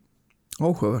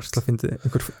 áhugavert. Það fyndi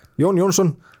einhver Jón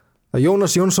Jónsson,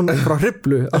 Jónas Jónsson frá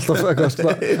Hriflu, alltaf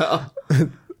eitthvað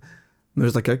Mér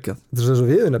finnst það geggjað. Þetta er svo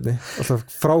viðunefni, alltaf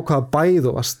frá hvaða bæ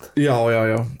þú varst. Já.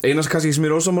 Einast kannski sem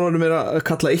ég er ósammála er að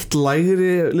kalla eitt lægri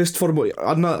listform og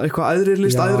annað eitthvað æðri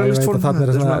list, æðra listform. Já, ég veit að það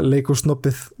er svona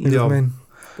leikhússnobbið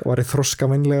og var í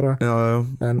þroska vænlegra. Já.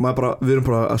 En við erum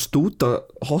bara að stúta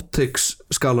hot takes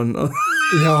skalan.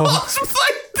 Já.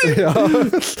 Já.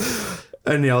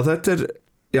 En já, þetta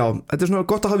er svona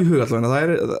gott að hafa í huga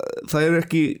allavega. Það er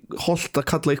ekki hollt að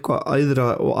kalla eitthvað æðra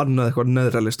og annað eitthvað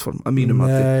neðra listform að mínum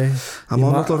mati. Það má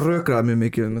náttúrulega rökraða mjög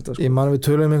mikið um þetta. Ég man við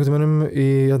töluðum einhvern veginn í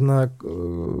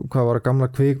hvað var gamla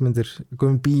kvikmyndir,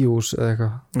 Guðum Bíós eða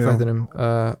eitthvað þættinum.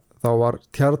 Þá var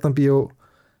Tjarnarbíó,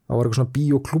 þá var eitthvað svona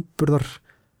bíóklúbbur þar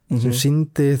sem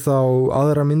sýndi þá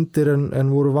aðra myndir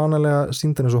en voru vanalega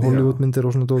sýndar eins og Hollywood myndir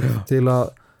og svona til að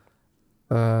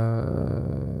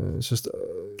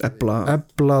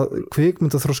efla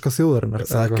kvikmyndaþroska þjóðarinnar.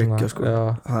 Það er geggja sko.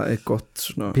 Það er gott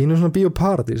svona pínu svona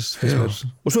bíóparadís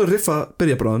og svo er Riffa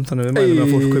byrja bráðum þannig við mælum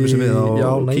að fólk kaupi sig við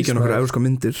og kíkja nokkur evrópska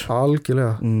myndir.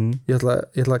 Algjörlega. Ég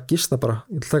ætla að gista bara,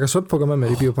 ég ætla að taka svefnpoka með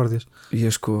mér í bíóparadís.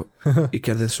 Ég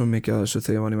gerði svo mikið að þessu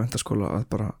þegar ég var í menntaskóla að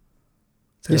bara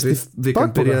þegar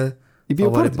vikan byrjaði í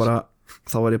bíóparadís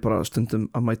þá var ég bara stundum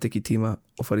að mæta ekki í tíma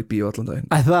og fara í bíó allan daginn.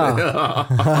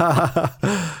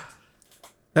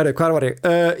 Herri, hvar var ég?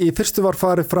 Í fyrstu var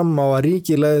farið fram á að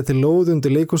ríki leiði til lóð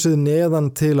undir leikhúsið neðan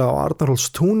til á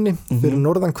Arnarhólstúni fyrir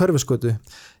norðan Hverfisgötu.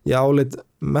 Í álit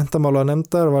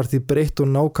menntamálanefndar var því breytt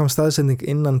og nákvæm staðsetning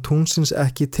innan túnsins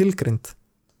ekki tilgreind.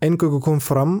 Eingöngu kom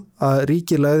fram að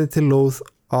ríki leiði til lóð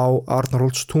á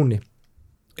Arnarhólstúni.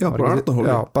 Já, bara Arnarhóli?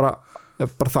 Já,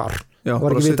 bara þar. Já,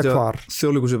 var ekki vita hvar.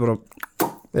 Þjóðleikhúsið bara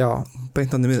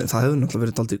beintandi við. Það hefði náttúrulega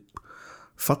verið dálítið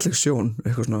falleg sjón,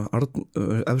 eitthvað svona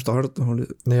efst á Arnarhóli.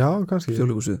 Já, kannski.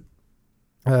 Þjóðleikhúsið.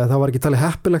 Það var ekki talið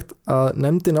heppilegt að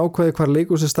nefndin ákveði hvar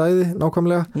leikhúsið stæði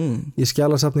nákvæmlega. Í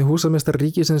skjalasafni húsameistar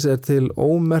ríkisins er til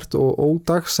ómerkt og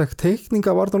ódagsekt teikning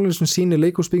af Arnarhóli sem sýnir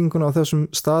leikhúsbygginguna á þessum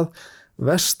stað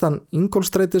vestan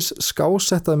Ingólfsstrætis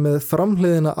skásetta með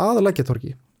framhliðina að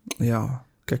Lækjartorgi. Já,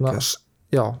 geggjað.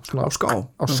 Já, svona á ská.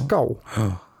 Á ská.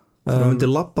 Það myndi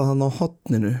labba þannig á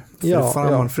hotninu fyrir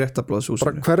framan Fréttablaðshúsinu.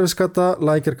 Bara Hverfisgata,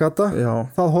 Lækjargata,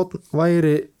 það hotn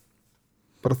væri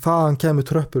bara þaðan kemur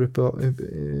tröppur upp á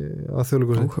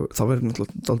Þjóðleikhúsinu. Það væri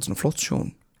náttúrulega dálítið svona flott sjón,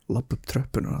 labba upp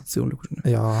tröppuna á Þjóðleikhúsinu.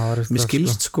 Já, mér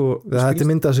skilst sko þetta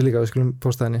myndað sér líka, við skulum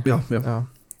posta henni. Já.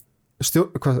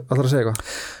 Hvað ætlar að segja eitthvað?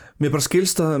 Mér bara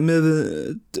skilst að með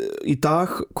í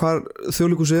dag hvar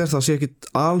Þjóðleikhúsið það sé ekki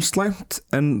allslæmt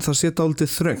en það sé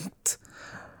dálítið þröngt.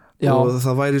 Já. Og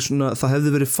það væri svona, það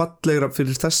hefði verið fallegra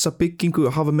fyrir þessa byggingu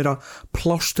að hafa meira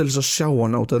pláss til þess að sjá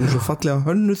hana út, það er svo fallega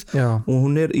hönnuð og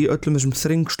hún er í öllum þessum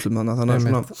þrengslum þannig að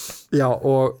svona. Já,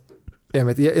 og ég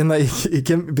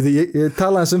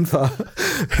tala eins það.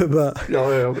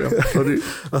 Sorry.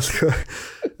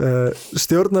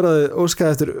 Stjórnarráðið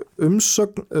óskaði eftir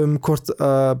umsögn hvort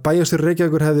bæjarstjóri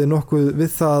Reykjavíkur hefði nokkuð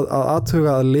við það að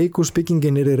athuga að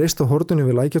leikhúsbyggingin yrði reist á horninu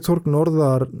við Lækjartorg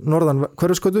norðan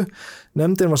Hverfisgötu.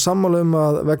 Nefndin var sammála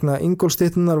að vegna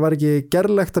Ingólfsstyttunnar var ekki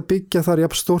gerlegt að byggja þar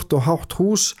jafn stórt og hátt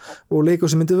hús og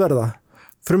leikhúsi myndi verða.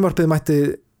 Frumvarpið mætti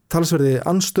talsverði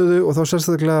andstöðu og þá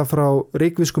sérstaklega frá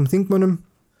reykvískum þingmönnum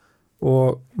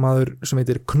og maður sem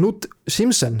heitir Knut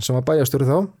Simsen sem var bæjarstjóri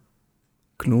þá.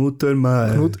 Knútur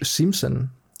maður. Knut Simsen.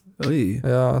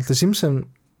 Já, alltaf Simsen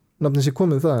nafnið sé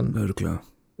komið þaðan. Öruglega.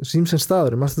 Simsen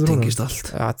staður, mannstu þú? Tengist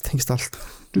allt. Já, tengist allt.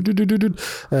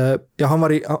 Já, hann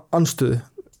var í anstöðu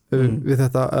við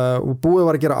þetta og búið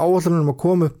var að gera áætlunum að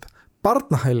koma upp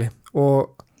barnahæli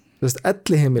og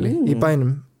elliheimili í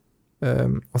bænum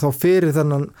og þá fyrir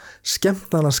þennan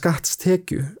skemmtana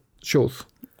skattstekju sjóð.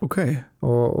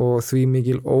 Og því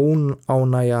mikil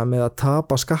óánægja með að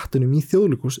tapa skattunum í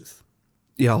Þjóðleikhúsið.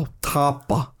 Já,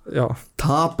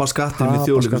 tapa skattunum í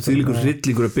Þjóðleikhús, því líkur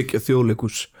hryllingur að byggja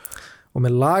Þjóðleikhús. Og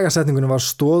með lagasetningunum var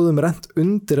stóðum rent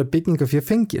undir að byggingafé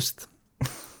fengist.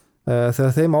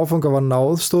 Þegar þeim áfanga var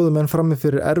náð stóðu menn frammi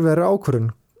fyrir erfiðri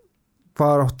ákvörðun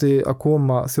hvað átti að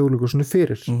koma Þjóðleikhúsinu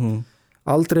fyrir.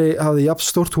 Aldrei hafði jafn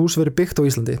stórt hús verið byggt á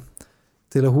Íslandi.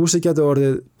 Til að húsið gæti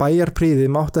orðið bæjarprýði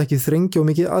mátti ekki þrengja og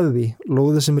mikið að því.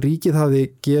 Lóðið sem ríkið hafði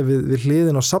gefið við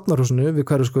hliðin á Safnarhúsinu við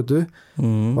Hverfisgötu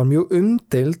var mjög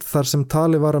umdeild þar sem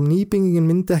talið var að nýbyggingin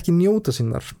myndi ekki njóta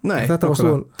sínar. Þetta var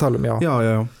stóðan talum, já.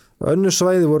 Önnur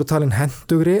svæði voru talin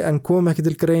hentugri en kom ekki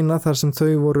til greina þar sem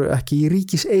þau voru ekki í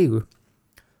ríkis eigu.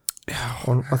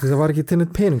 Og að þetta var ekki til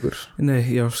neitt peningur.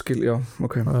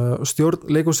 Stjórn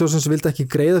leikhússtjórsins vildi ekki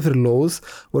greiða fyrir lóð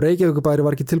og Reykjavíkurbær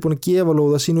var ekki tilbúin að gefa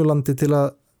lóð að sínu landi til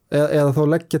að eða þá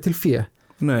leggja til fé.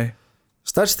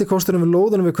 Stærsti kosturinn við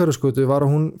lóðunum við Hverfisgötu var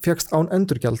að hún fékkst án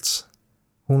endurgjalds.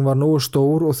 Hún var nógu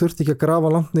stór og þurfti ekki að grafa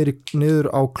langt niður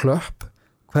á klöpp.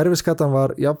 Hverfisgatan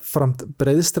var jafnframt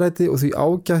breiðstræti og því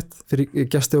ágætt fyrir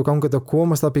gesti og gangandi að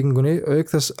komast að byggingunni, auk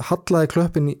þess hallaði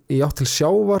klöppin í átt til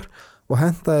sjávar og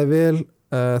hentaði vel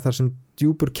þar sem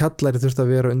djúpur kjallari þurfti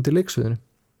að vera undir leiksviðinu.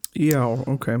 Já,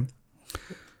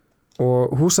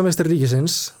 Og húsameistari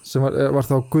ríkisins sem var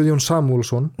þá Guðjón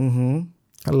Samúelsson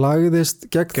lagðist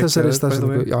gegn þessari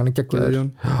staðsetningu. Já, hann geggjaður.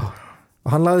 Og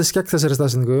hann lagðist gegn þessari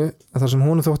staðsetningu þar sem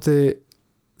honum þótti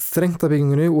þrengta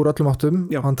byggingunni úr öllum áttum.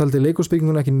 Hann taldi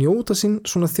leikhúsbyggingunni ekki njóta sín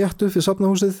svona þétt upp við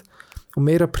Safnahúsið og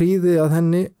meira prýði að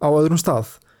henni á öðrum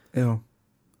stað. Já.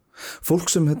 Fólk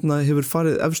sem hefur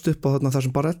farið efst upp á þar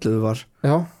sem bara 11 var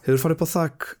hefur farið upp á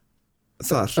þak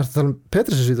þar. Er það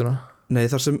Petrísisvítuna? Nei,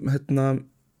 þar sem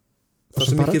þar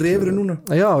sem ekki refur núna.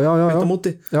 Já.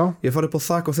 Móti. Ég farið upp á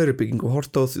þak á þeirri byggingu og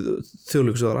horta á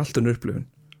Þjóðleikhúsið, það var allt önnur upplifun.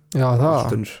 Já,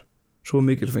 það. Svo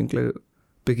mikilfengleg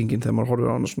byggingin þegar maður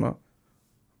horfir á hana svona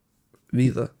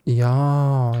víða.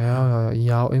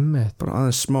 Já, einmitt. Bara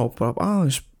aðeins smá, bara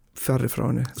aðeins fjarri frá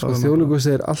henni.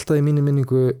 Þjóðleikhúsið er alltaf í minni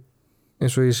minningu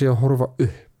eins og ég sé að horfa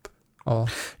upp á.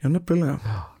 Já,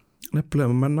 nefnilega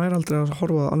menn næri aldrei að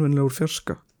horfa alveglega úr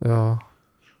fjarska.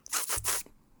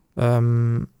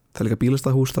 Það er líka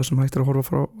bílastæðhús þar sem hægt er að horfa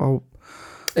frá á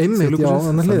einmitt, já,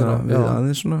 þannig hliðina.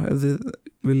 Aðeins svona, ef þið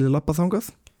viljið labba þangað.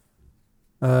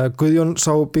 Guðjón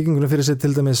sá byggingunum fyrir sig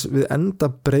til dæmis við enda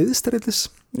breiðstrætis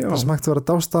þar sem hægt var að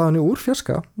dásta henni úr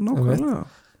fjarska. Nákvæmlega.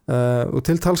 Og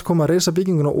til tals kom að reisa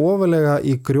bygginguna ofarlega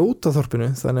í Grjótaþorpinu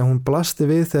þannig að hún blasti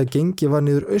við þegar gengi var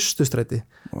niður Austustræti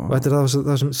og þetta er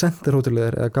það sem Senterhótelið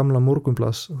er eða gamla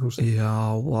Morgunblaðs. Þannig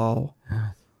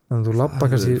að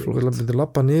þú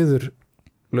labba niður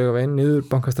Laugaveginn, niður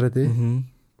Bankastræti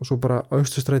og svo bara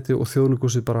Austustræti og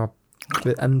Þjóðleikhúsið bara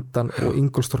við endan og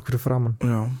Ingólfstorg fyrir framann.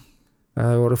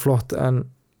 Það voru flott en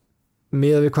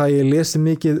með við hvað ég lesi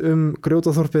mikið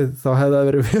Grjótaþorpið þá hefði það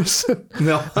verið vesen.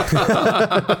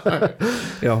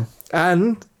 Já. En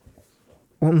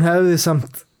hún hefði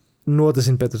samt notað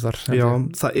sín betur þar. Já,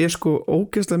 það er sko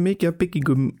ógeðslega mikið af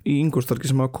byggingum í Ingólfstorgi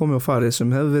sem hafa komið og farið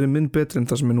sem hefði verið minn betri en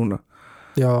það sem er núna.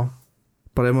 Já.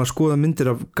 bara ef maður skoða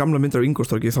gamla myndir af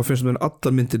Ingólfstorgi þá finnst mér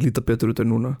allar myndir líta betur út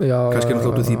en núna kannski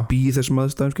náttúrulega því býð þessum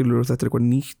aðstæðum skilur og þetta eitthvað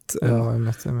nýtt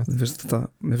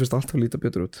mér finnst alltaf líta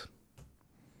betur út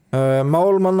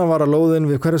Málmanna var að lóðin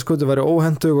við Hverfisgötu væri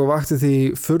óhentug og vakti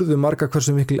því furðu marga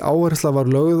hversu mikil áhersla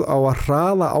var lögð á að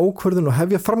hraða ákvörðun og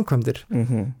hefja framkvæmdir.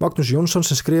 Magnús Jónsson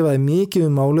sem skrifaði mikið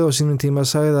málið á sínum tíma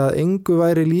sagði að engu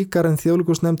væri líkar en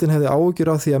Þjóðleikhúsnefndin hefði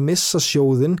áhyggjur á því að missa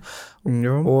sjóðinn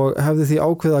og hefði því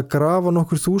ákveðið að grafa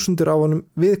nokkur þúsundir á honum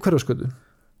við Hverfisgötu.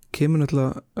 Kemur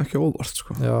náttúrulega ekki óvart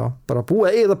sko. Já, bara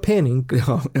búið að eyða pening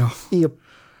í að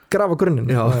grafa grunninn.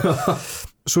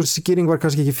 Svo skýring var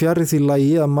kannski ekki fjarri því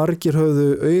lagi að margir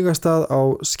höfðu augastað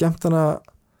á skemmtana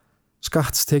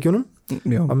skattstekjunum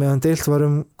að meðan deilt var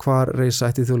hvar reisa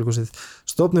ætti Þjóðleikhúsið.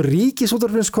 Stofnun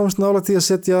Ríkisútvarpsins komst nálægt því að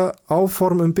setja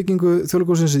áform byggingu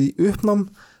Þjóðleikhússins í uppnám.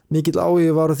 Mikill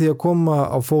áhugi var því að koma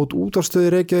á fót útvarpsstöð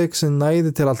í Reykjavík sem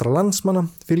næði til allra landsmanna.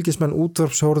 Fylgismenn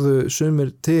útvarps horfðu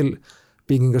sumir til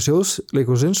byggingarsjóðs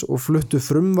leikhússins og fluttu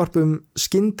frumvarp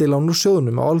skyndilán úr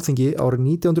sjóðunum á Alþingi árið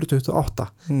 1928.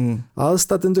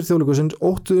 Aðstatendur Þjóðleikhússins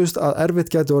óttuðust að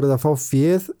erfitt gæti orðið að fá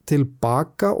féð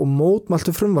tilbaka og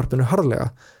mótmæltu frumvarpinu harðlega.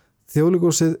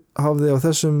 Þjóðleikhúsið hafði á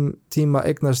þessum tíma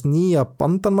eignast nýja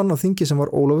bandanmann á þingi sem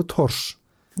var Ólafur Thors.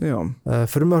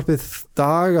 Frumvarpið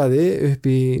dagaði upp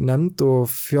í nefnd og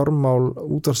fjármál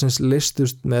útvarpsins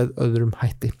leystust með öðrum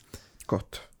hætti.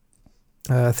 Gott.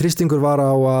 Þrýstingur var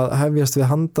á að hefjast við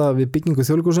handa við byggingu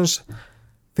Þjóðleikhússins.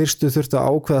 Fyrstu þurfti að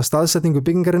ákveða staðsetningu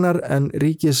byggingarinnar en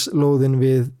ríkislóðin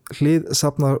við hlið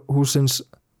safnahússins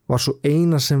var svo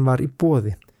eina sem var í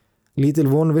boði. Lítil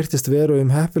von virtist veru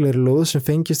heppilegri lóð sem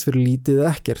fengist fyrir lítið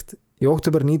ekkert. Í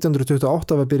október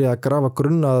 1928 var byrjað að grafa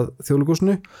grunn að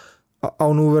Þjóðleikhúsinu á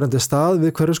núverandi stað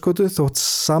við Hverfisgötu þótt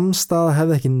samstaða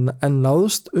hefði ekki enn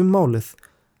náðst málið.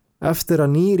 Eftir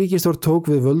að ný ríkisstjórn tók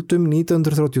við völdum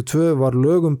 1932 var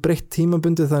lögum breytt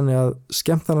tímabundið þannig að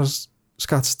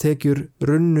skemmtanaskattstekjur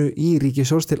runnu í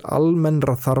ríkissjóðs til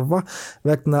almennra þarfa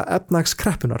vegna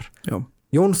efnahagskreppunnar.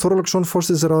 Jón Þorláksson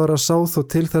forsætisráðherra sá þó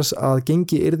til þess að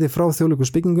gengi yrði frá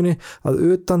Þjóðleikhúsbyggingunni að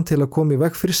utan til að koma í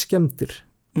veg fyrir skemmdir.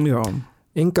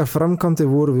 Engar framkvæmdir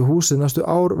voru við húsið næstu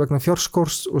ár vegna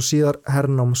fjárskorts og síðar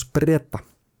hernáms Breta.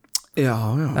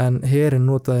 En herinn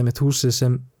notaði mitt húsið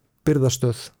sem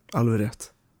birgðastöð. Alveg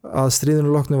rétt. Að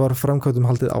stríðinu loknu var framkvæmdum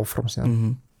haldið áfram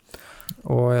síðan.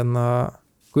 Og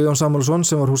Guðjón Samúelsson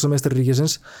sem var húsameistari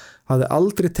ríkisins hafði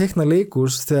aldrei teiknað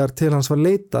leikhús þegar til hans var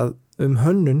leitað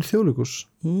hönnun Þjóðleikhúss.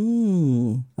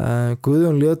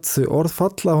 Guðjón lét þau orð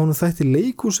falla að honum þætti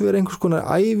leikhús vera einhvers konar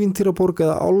ævintýraborg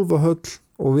eða álfahöll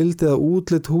og vildi að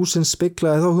útlit húsins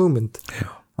speglaði þá hugmynd.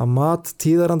 Að mat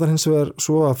tíðarandar hins vegar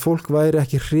svo að fólk væri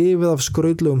ekki hrifið af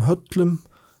skrautlegum höllum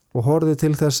og horfði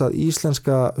til þess að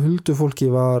íslenska huldufólki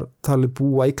var talið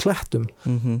búa í klettum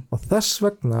og þess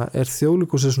vegna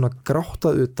Þjóðleikhúsið svona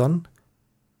gráttað utan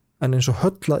en eins og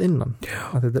höllað innan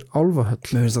að þetta álfahöll.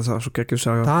 Mér finnst það svo geggjur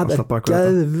saga. Það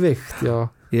geðvikt, já.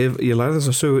 Ég lærði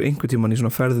þess að sögu einhver tíman í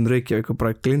svona ferðum Reykjavík og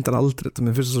bara glindan aldrei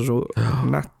mér finnst það svo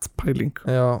nett pæling.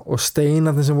 Já, og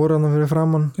steinarnir sem voru hann fyrir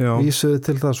framann vísuðu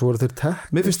til það, svo voru þeir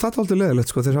teknir. Mér finnst það aldrei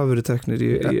leðilegt sko, þeir hafa verið teknir.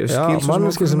 Já,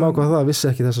 manneskinn sem ákvað það vissi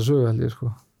ekki þessa sögu held ég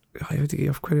sko. Já, ég veit ekki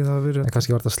af hverju það hafa verið. En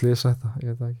kannski var þetta slisa þetta, ég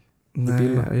veit það ekki. Nei,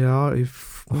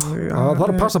 það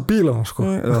var að passa bílana sko.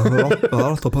 Það var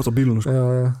alltaf að passa bílana sko.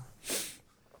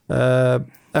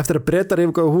 Eftir að Bretar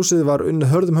yfirgáfu húsið var unnið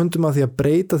hörðum höndum að því að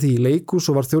breyta því í leikhús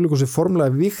og var Þjóðleikhúsið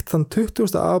formlega vígt þann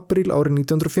 20. apríl árið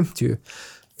 1950.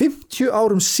 50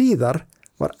 árum síðar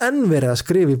var enn verið að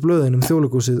skrifa í blöðin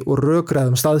Þjóðleikhúsið og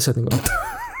rökræðum staðsetningum.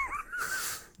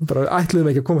 Bara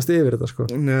ætluðum ekki að komast yfir þetta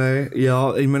sko. Nei, já,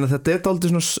 ég meina þetta er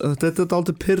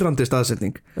aldrei pirrandi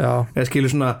staðsetning. Ég skilur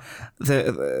svona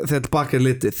þegar tilbaka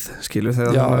litið, skilur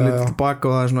þegar það er litið tilbaka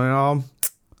og það er svona,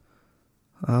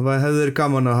 það hefði verið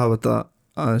gaman að hafa þetta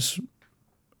aðeins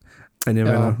en ég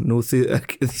meina, nú því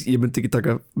ég myndi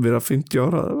ekki vera 50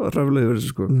 ára að ræfla yfir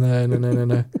þessu sko. Nei.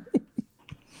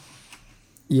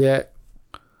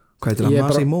 Hvað heitir það?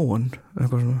 Masa í móan?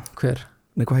 Hver?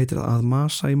 Nei, hvað heitir það? Að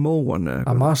masa í móan?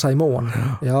 Að masa í móan?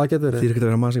 Já, það getur verið. Því getur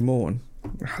verið að masa í móan.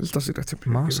 Ég held að sér rétt.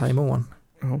 Masa í móan?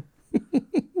 Já.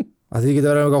 Að því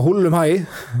getur verið eitthvað húllum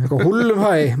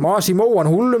hæ. Masa í móan,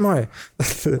 húllum hæ.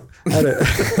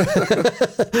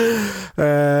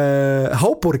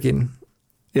 Háborgin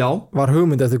var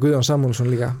hugmynd eftir Guðjón Samúelsson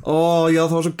líka. Já,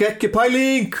 það var svo geggi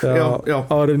pæling. Já.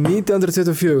 Árið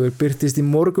 1924 birtist í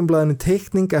Morgunblaðinu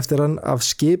teikning eftir hann af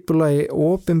skipulagi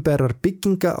opinberrar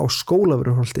bygginga á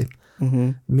Skólavörðuholti.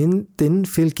 Myndin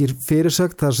fylgir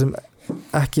fyrirsögn þar sem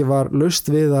ekki var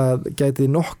laust við að gæti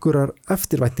nokkurar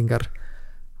eftirvæntingar.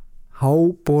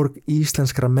 Háborg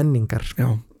íslenskra menningar.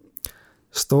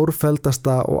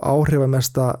 stórfelldasta og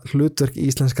áhrifamesta hlutverk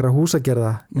íslenskra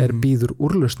húsagerða bíður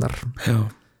úrlausnar. Já.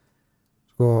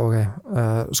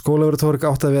 Skólavörðutorg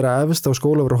átti að vera efst á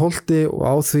Skólavörðuholti og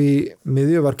á því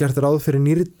miðju var gert ráð fyrir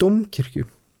nýrri dómkirkju.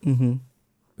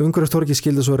 Umhverfistorgi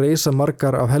skyldi svo reisa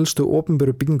margar af helstu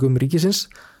opinberu byggingum ríkisins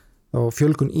og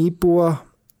fjölgun íbúa,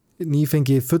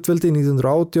 nýfengi fullveldi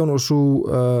 1918 og svo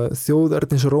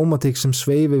þjóðernis rómatík sem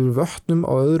sveif yfir vötnum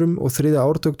á öðrum og þriðja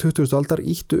ártök 20. aldar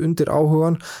ýttu undir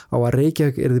áhugan á að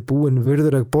Reykjavík yrði búin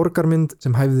virðuleg borgarmynd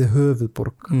sem hæfði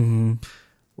höfuðborg.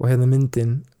 Og hérna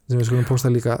myndin sem við skulum posta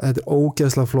líka, þetta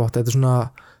ógeðslega flott, þetta svona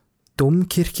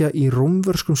dómkirkja í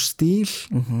rómverskum stíl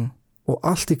og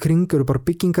allt í kring eru bara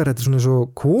byggingar, þetta svona svo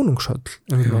konungshöll.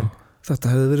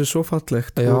 Þetta hefði verið svo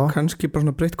fallegt og kannski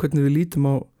bara breytt hvernig við lítum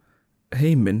á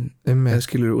heiminn, eða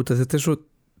skilur út að þetta svo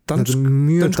dansk. Þetta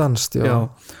mjög danst, já.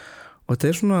 Og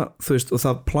þetta svona, þú veist, og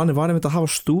það planið var einmitt að hafa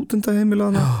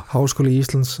stúdendaheimilaðna. Háskóli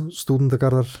Íslands,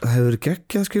 stúdendagarðar. Það hefur verið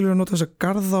geggjað, skilur, að nota þessa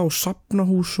garða og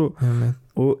safnahús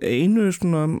og einu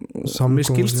svona, mér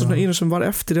skilst svona einu sem var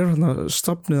eftir hérna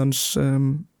stafnið hans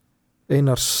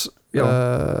Einars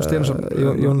Steinarsson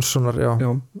Jónssonar,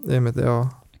 einmitt, já,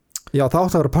 það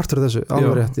átti að vera partur af þessu,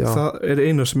 alveg rétt, já. Það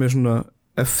einu sem svona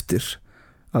eftir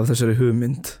af þessari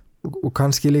hugmynd og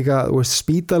kannski líka, þú veist,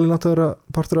 spítalinn átti að vera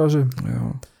partur af þessu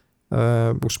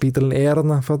og spítalinn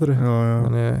þarna, fattur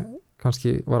þannig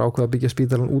kannski var ákveð að byggja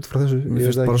spítalinn út frá þessu. Mér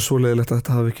finnst bara svo leiðilegt að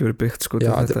þetta hafi ekki verið byggt sko.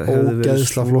 Já, þetta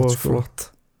ógeðslega flott.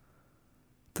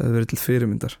 Það hefði verið til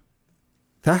fyrirmyndar.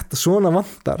 Þetta svona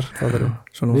vantar,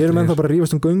 við erum ennþá bara að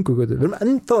rífast göngugötu. Við erum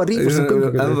ennþá að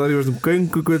rífast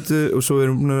göngugötu og svo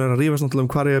erum við að rífast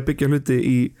náttúrulega hvað að byggja hluti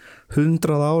í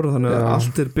 100 ára, þannig að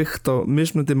allt byggt á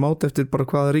mismunandi mátt eftir bara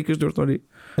hvaða ríkisstjórn var í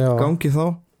gangi þá.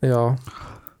 Já.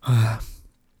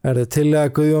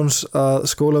 Tillaga Guðjóns að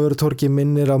Skólavörðutorgi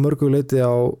minnir á mörgu leyti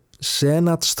á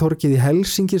Senatstorgið í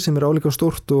Helsingi sem álíka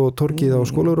stórt og torgið á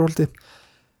Skólavörðuholti.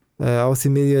 Á því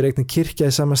miðju einnig kirkja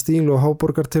í sama stíl og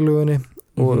háborgartillögunni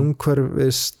og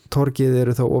umhverfis torgið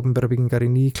eru þá opinbera byggingar í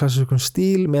nýklassískum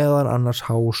stíl meðan annars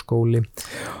háskóli.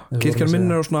 Kirkjan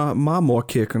minnir á svona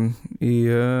Mamókirkjan í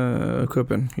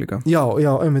Köpen líka. Já,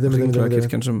 einmitt.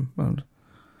 Kirkjan sem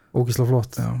ógeðslega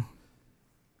flott.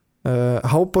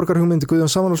 Háborgarhugmyndi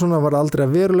Guðjón Samúelssonar var aldrei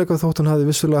að veruleika þótt hann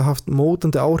hafði vissulega haft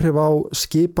mótandi áhrif á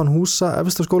skipan húsa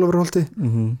efst á Skólavörðuholti.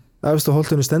 Efst á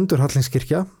holtinu stendur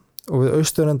Hallgrímskirkja og við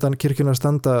austurendan kirkjunar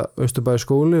standa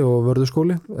Austurbæjarskóli og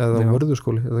Vörðuskóli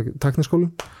eða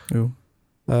Tækniskóli.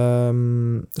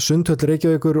 Sundhöll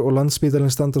Reykjavíkur og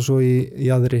Landsspítalinn standa svo í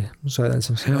jaðri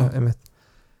svæðisins.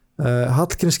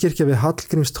 Hallgrímskirkja við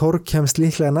Hallgrímstorg kemst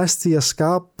líklega næst því að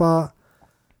skapa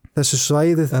þessu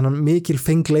svæði þennan mikil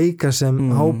fengleika sem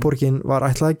háborgin var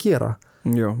ætlað að gera.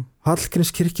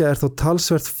 Hallgrímskirkja þó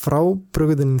talsvert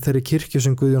frábrugðin þeirri kirkju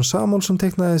sem Guðjón Samúelsson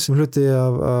teiknaði sem hluti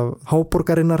af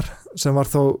háborgarinnar sem var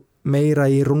þó meira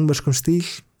í rómverskum stíl.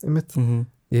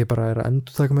 Ég bara að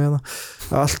endurtaka með það.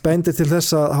 Allt bendir til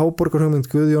þess að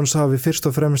háborgarhugmynd Guðjóns hafi fyrst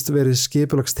og fremst verið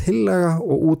skipulagstillaga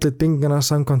og útlit byggingana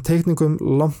samkvæmt teikningum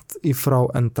langt í frá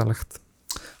endanlegt.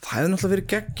 Það hefði náttúrulega verið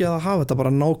geggjað að hafa þetta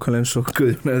bara nákvæmlega eins og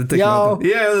Guðjón hefði teiknað þetta.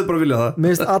 Ég hefði bara viljað það. Mér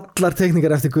finnst allar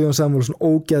teikningar eftir Guðjón Samúelsson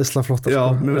ógeðslega flottar.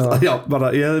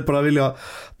 Ég hefði bara viljað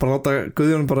bara láta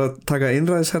Guðjón bara taka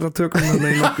einræðisherratökum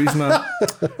í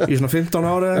svona 15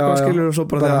 ári eða eitthvað skilur og svo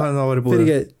bara þegar það væri búið. Fyrir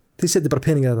ekki, þið setjið bara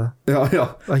peninga þetta.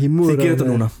 Þið gerir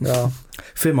þetta núna.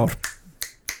 5 ár.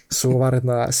 Svo var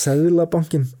hérna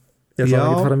Seðlabankinn. Ég ætla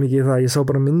ekki að fara mikið í það. Ég sá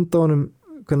bara mynd á honum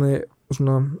hvernig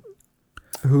svona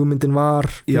hugmyndin var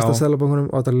fyrsta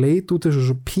Seðlabankunum og þetta leit út þessu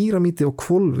svo píramíti og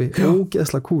hvolfi,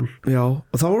 ógeðslega cool. Já,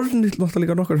 og það voru náttúrulega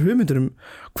líka nokkar hugmyndir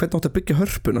hvernig átt að byggja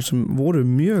hörpuna sem voru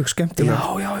mjög skemmtilega.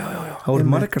 Já. Það voru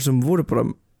margar sem voru bara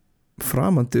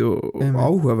framandi og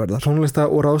áhugaverðar. Tónlista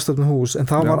og ráðstefnuhús, en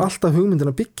það var alltaf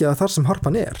hugmyndin að byggja þar sem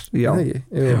harpan er.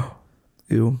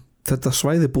 Jú, þetta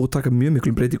svæði búið að taka mjög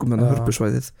miklum breytingum en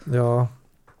hörpusvæðið.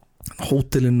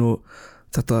 Hótelin og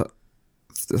þetta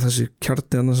þessi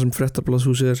kjarni sem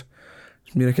Fréttablaðshúsi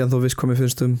sem ég ekki ennþá viss hvað mér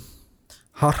finnst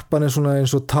Harpan svona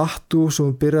eins og tattoo sem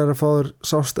þú byrjar að fá þér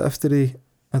sást eftir því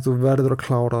að þú verður að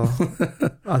klára það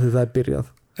að því það er byrjað.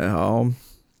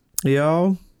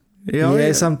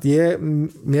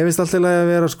 Mér finnst alltaf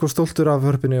að vera stoltur af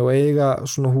hörpunni og eiga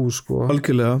svona hús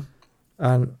algjörlega,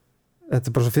 en þetta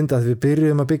er bara svo fyndið að við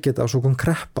byrjum að byggja þetta og svo kom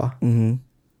kreppa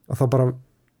og þá bara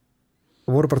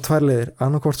voru bara 2 leiðir,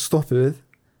 annarkvort stoppið við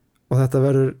og þetta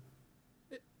verður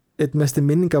einn mesti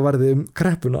minningavarði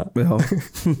kreppuna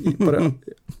bara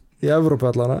í Evrópu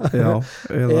allana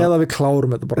eða við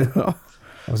klárum þetta bara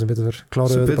sem betur fyrir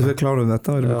klárum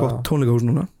þetta, við erum með gott tónleikahús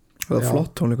núna eða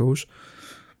flott tónleikahús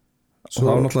það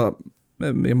var náttúrulega,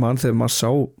 ég man þegar maður sá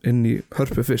inn í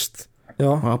Hörpu fyrst,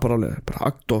 maður var bara alveg bara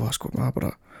agndofa sko, maður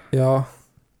bara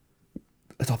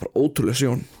þetta var bara ótrúlega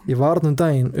sjón. Ég var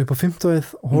daginn upp á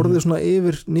 50 og horfði svona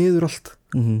yfir niður allt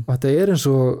og þetta er eins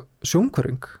og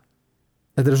sjónhverfing.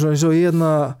 Þetta er svona eins og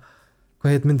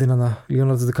hvað heit myndin hana,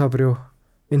 Leonardo DiCaprio,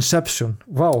 Inception.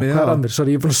 Vá, hvað er að mér?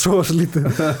 Sorry, ég er búin að sofa svo lítið.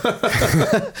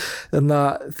 Þannig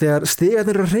að þegar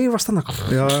stigarnir eru að hreyfast þannig,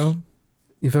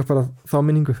 ég fekk bara þá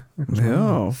minningu.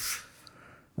 Já,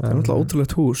 það er náttúrulega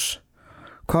ótrúlegt hús.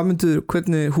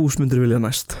 Hvernig hús myndir vilja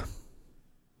næst?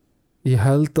 Ég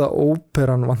held að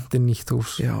óperan vanti nýtt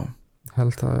hús. Já,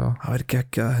 held að það væri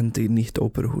geggjað að hendi í nýtt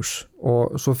óperuhús.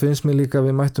 Og svo finnst mér líka að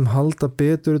við mættum halda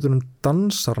betur utan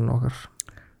dansaran okkar.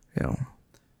 Já,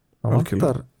 það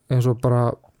vantar eins og bara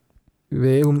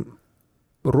við eigum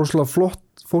rosalega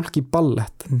flott fólk í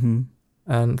ballett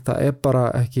en það er bara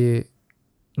ekki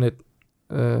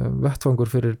vettfangur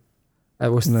fyrir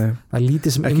það er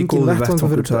lítið sem engin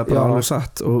vettfangur fyrir, það er bara alveg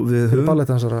satt og við höfum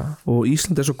og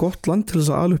Ísland er svo gott land til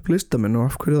þess að ala upp listamenn og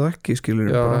af hverju það ekki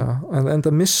skilur en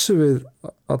það missum við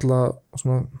alla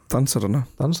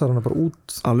dansarana bara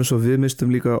út alveg svo við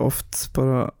mistum líka oft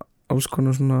bara alls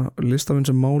konar svona listamenn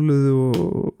sem máluðu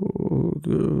og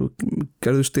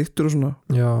gerðu styttur og svona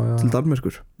til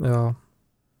Danmerkur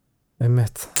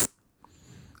einmitt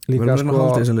líka sko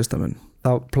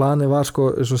það planið var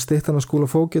sko styttan að skúla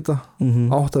fókita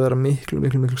átt að vera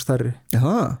miklu stærri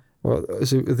og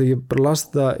þegar ég bara las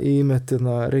það í mitt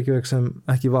Reykjavík sem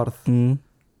ekki varð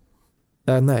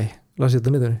nei, las ég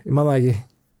þetta nýttunni, ég man það ekki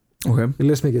ég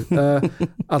les mikið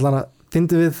allan að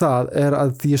fyndi við það er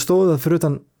að því ég stóði það fyrir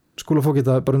utan skúla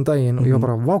fókita bara daginn og ég var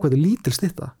bara, vá hvað þetta er lítil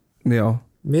stytta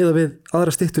miðað við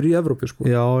aðra styttur í Evrópu sko.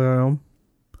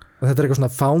 og þetta er eitthvað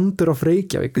svona founder of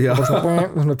Reykjavík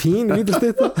svona pínu lítil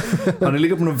stytta hann er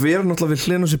líka búin að vera náttúrulega við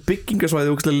hlena þessi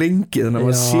byggingasvæði ógeðslega lengi þannig að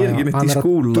maður sér ekki neitt í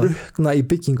skúla hann er að drukna í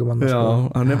byggingum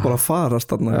hann er bara að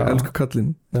farast þarna elsku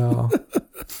kallinn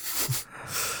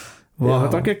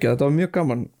þetta var geggjað, þetta var mjög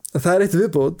gaman það er eitt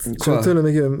viðbót sem við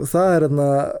tölum ekki það er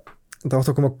það átt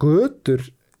að koma götur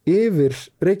yfir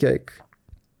Reykjavík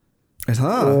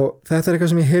og þetta er eitthvað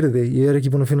sem ég heyrði ég er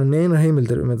ekki búin að finna neinar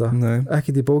heimildir þetta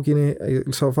ekkert í bókinni,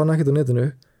 ég fann ekkert á netinu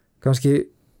kannski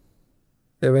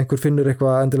ef einhver finnur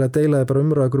eitthvað endilega deilaði bara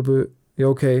umræðagrúpu,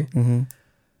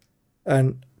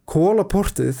 en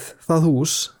Kolaportið það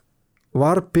hús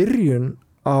var byrjun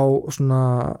á svona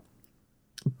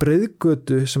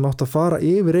breiðgötu sem átt að fara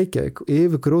yfir Reykjavík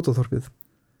yfir Grótaþorpið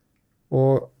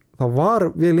og það var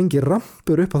vel lengi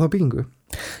rampur upp á það byggingu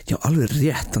Já, alveg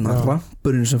rétt, þannig að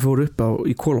rampurinn sem fór upp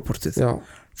í Kolaportið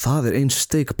það er ein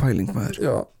steik pæling maður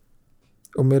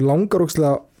og mér langar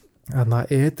ókslega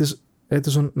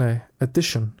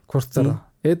Edition hvort það er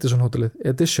Edition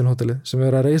hótelið sem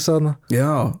er að reisa þarna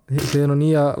hliðin á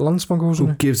nýja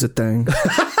Landsbankahúsinu Who gives a dang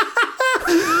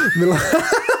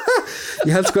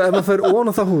ég held sko ef maður fer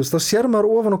ofan á það hús þá sér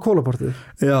maður ofan á Kolaportið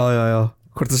já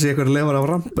hvort það sé eitthvað leifar af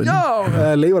rampun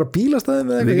leifar af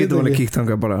bílastæðum við getum alveg kíkt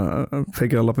þangað bara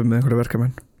fekið að lappa með einhverja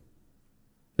verkamenn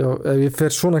já, ef ég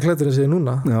fer svona klættur eins og ég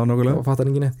núna þá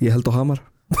fattar enginn neitt ég held á hamar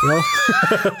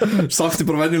Safti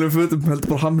bara venjulegum fötum, heldur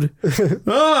bara hamri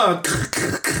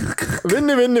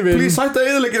Vinni Please hætta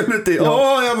eðilegja hluti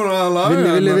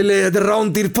Vinni, þetta er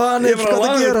rándýr panik Hvað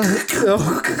það gera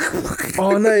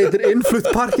nei, þetta er innflutt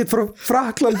parkett frá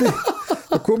Fraklandi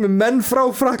Það komi menn frá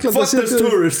Fraklandi Fuck those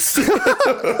tourists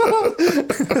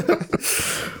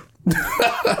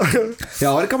Já,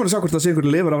 það er gaman að sjá hvort það sé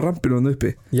einhvern lifur af rampinu hann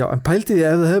uppi Já, en pælti því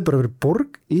ef það hefur bara verið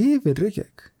borg yfir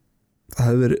Reykjavík Það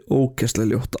hefur verið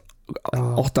ógeðslega ljótt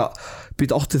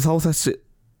átti þá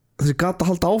þessi gata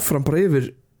halda áfram bara yfir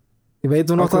Ég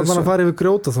veit hún átti að fara yfir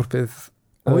Grótaþorpið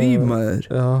maður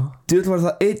Þú var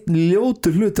það einn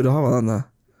ljótur hlutur að hafa þannig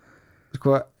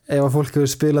Sko, ef að fólk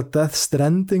hefur spilað Death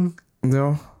Stranding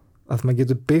að maður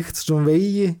getur byggt svona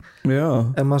vegi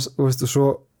en maður, veist, svo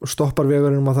stoppar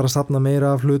vegurinn og maður þarf að safna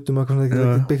meira af hlutum og það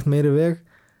getur byggt meiri veg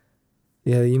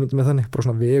ég myndi með þannig, bara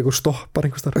svona vegur stoppar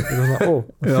einhvers þar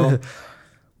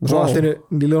og svo allt einu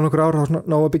nýlega nokkur ára þá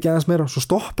ná að byggja aðeins meira og svo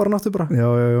stoppar hann aftur bara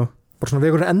bara svona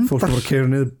vegurinn endar fólk bara keira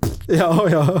niður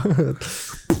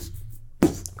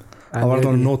það var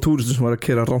alveg nóg túristur sem var að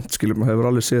keira rámt skilum og hefur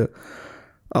alveg séð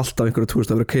alltaf einhverja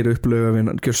túrist að vera að keira upp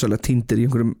Laugaveginn gjörsamlega týndir í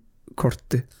einhverjum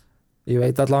korti ég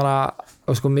veit allavega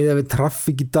að sko miðað við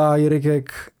traffík í dag í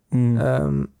Reykjavík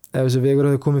ef þessi vegur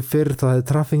hefði komið fyrr þá hefði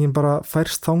traffíkin bara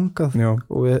færst þangað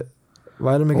og við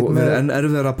værum ekkert með en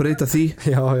erfiðar að breyta því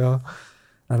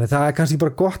þannig það er kannski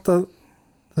bara gott að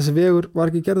þessi vegur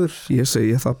var ekki gerður ég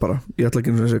segi það bara, ég ætla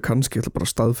ekki að segja kannski, ég ætla bara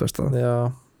að staðfesta það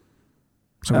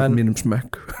saman mínum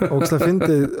smekk ógeðslega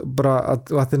fyndið bara að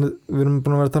við erum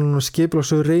búin að vera að tala um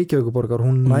skipulagssögu Reykjavíkurborgar,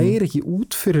 hún næri ekki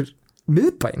út fyrir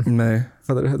miðbæn. Nei,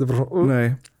 þetta er bara svona nei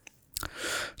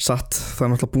satt, það er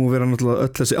náttúrulega búin að vera náttúrulega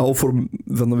öll þessi áform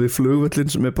þannig við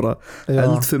flugvöllin sem er bara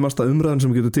eldfimasta umræðan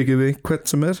sem getur tekið við hvern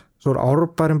sem er. Svo er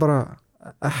Árbærin bara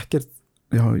ekkert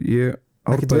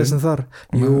vesinn þar.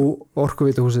 Jú,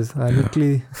 Orkuveituhúsið, það er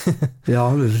nuglið. Já,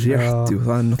 alveg rétt, jú,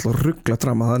 það er náttúrulega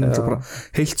ruggladrama, það er náttúrulega bara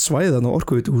heilt svæðan á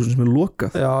Orkuveituhúsin sem er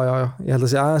lokað. Já, ég held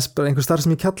að sé aðeins bara einhver starf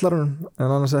sem í kjallarunum en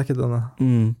annars ekkert þannig.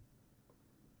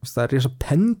 Það er risa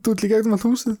pendull í gegnum allt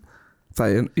húsið.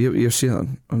 Það er, ég sé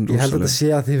það. Ég held að þetta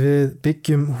sé að því við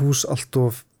byggjum hús allt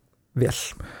of vel.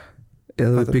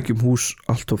 Eða við byggjum hús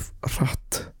allt of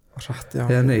hratt. Já.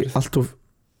 Eða nei, allt of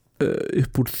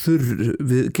upp úr þurr,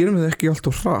 við gerum það ekki allt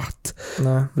of hratt.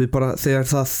 Við bara, þegar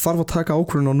það þarf að taka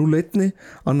ákvörðun á núleitni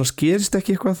annars gerist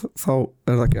ekki eitthvað, þá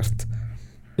er það gert.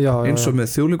 Já, eins og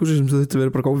með Þjóðleikhúsið sem þetta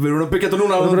verður bara við erum að byggja þetta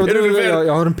núna það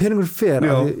er peningur fer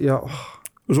og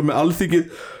svo með Alþingið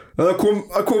það kom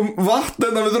vatn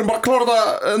en við þurfum bara að klára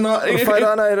það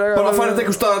bara að færa þetta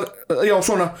einhver staðar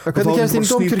svona hvernig kemst þín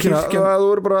dómkirkjuna þú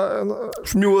verður bara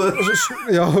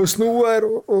snúaðir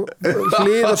og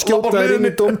hliðarskjótaðir inn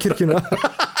í dómkirkjuna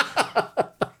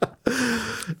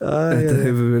þetta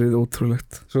hefur verið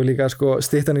ótrúlegt. Svo líka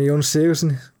styttan í Jón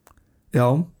Sigurðssyni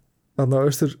þarna á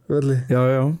Austurvelli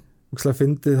og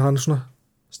fyndið hann svona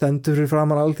stendur fyrir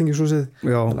framan Alþingishúsið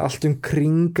en allt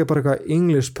kring er bara eitthvað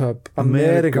English pub,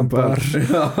 American bar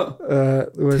á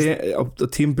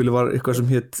tímbili var eitthvað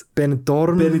sem hétt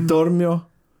Benidorm, já,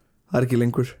 það er ekki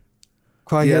lengur.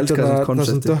 Hvað hétt það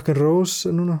sem Duck and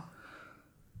Rose núna?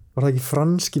 Var það ekki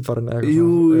franski barinn?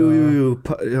 Jú,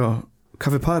 já,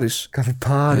 Café Paris,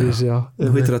 já.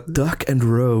 Þú heitir það Duck and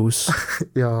Rose.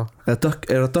 Já. Er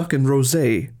það Duck and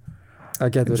Rosé?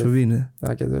 Það getur verið.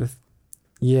 Það getur verið.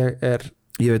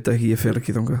 Ég veit ekki, ég fer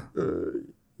ekki þangað.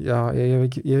 Já, ég hef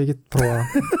ekki prófað.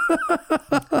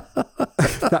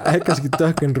 Það er kannski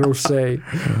Duck and Rosé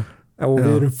og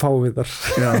við erum fáviðar.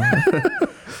 Já.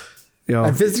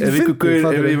 En finnst ekki fyndið?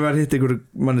 Ef ég var að hitta einhver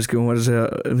manneski og hún var að segja,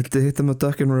 viltu hitta með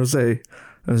Duck and Rosé?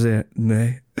 Og það segja, nei,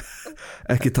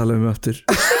 ekki tala um mig aftur.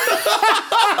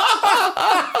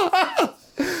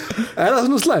 Er það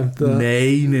svona slæmt?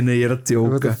 Nei, ég er að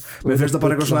djóka. Mér finnst það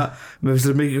bara eitthvað svona, mér finnst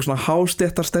það mikið svona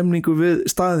hástéttarstemningu við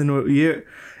staðinn og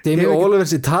Jamie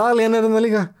Olivers Italien er það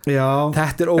líka. Já.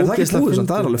 Þetta er ógeðslega fyndið.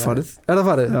 Það er alveg farið. Er það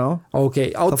farið? Já. Ok,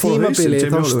 á tímabili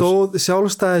þá stóð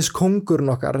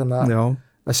sjálfstæðiskóngurinn okkar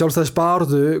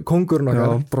sjálfstæðisbaráttu kóngurinn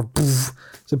okkar bara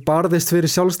sem barðist fyrir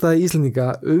sjálfstæði Íslendinga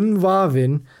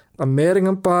vafinn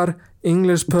American bar,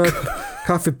 English pub,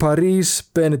 Café Paris,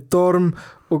 Benidorm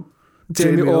og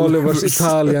Jamie Olivers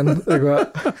Italien eitthvað.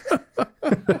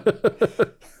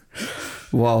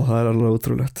 Vá, það er alveg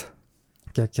ótrúlegt.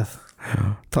 Geggjað.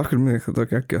 Takk fyrir mig, þetta var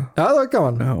geggjað. Já, það var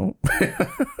gaman.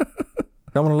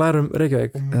 Gaman að læra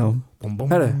Reykjavík. Já.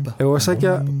 Herri, ég var að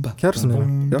segja kærastunni.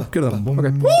 Já, gjör það. Ok.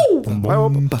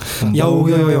 Já,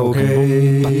 ok.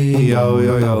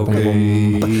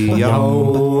 Já,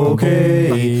 ok.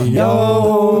 Já,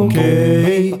 ok.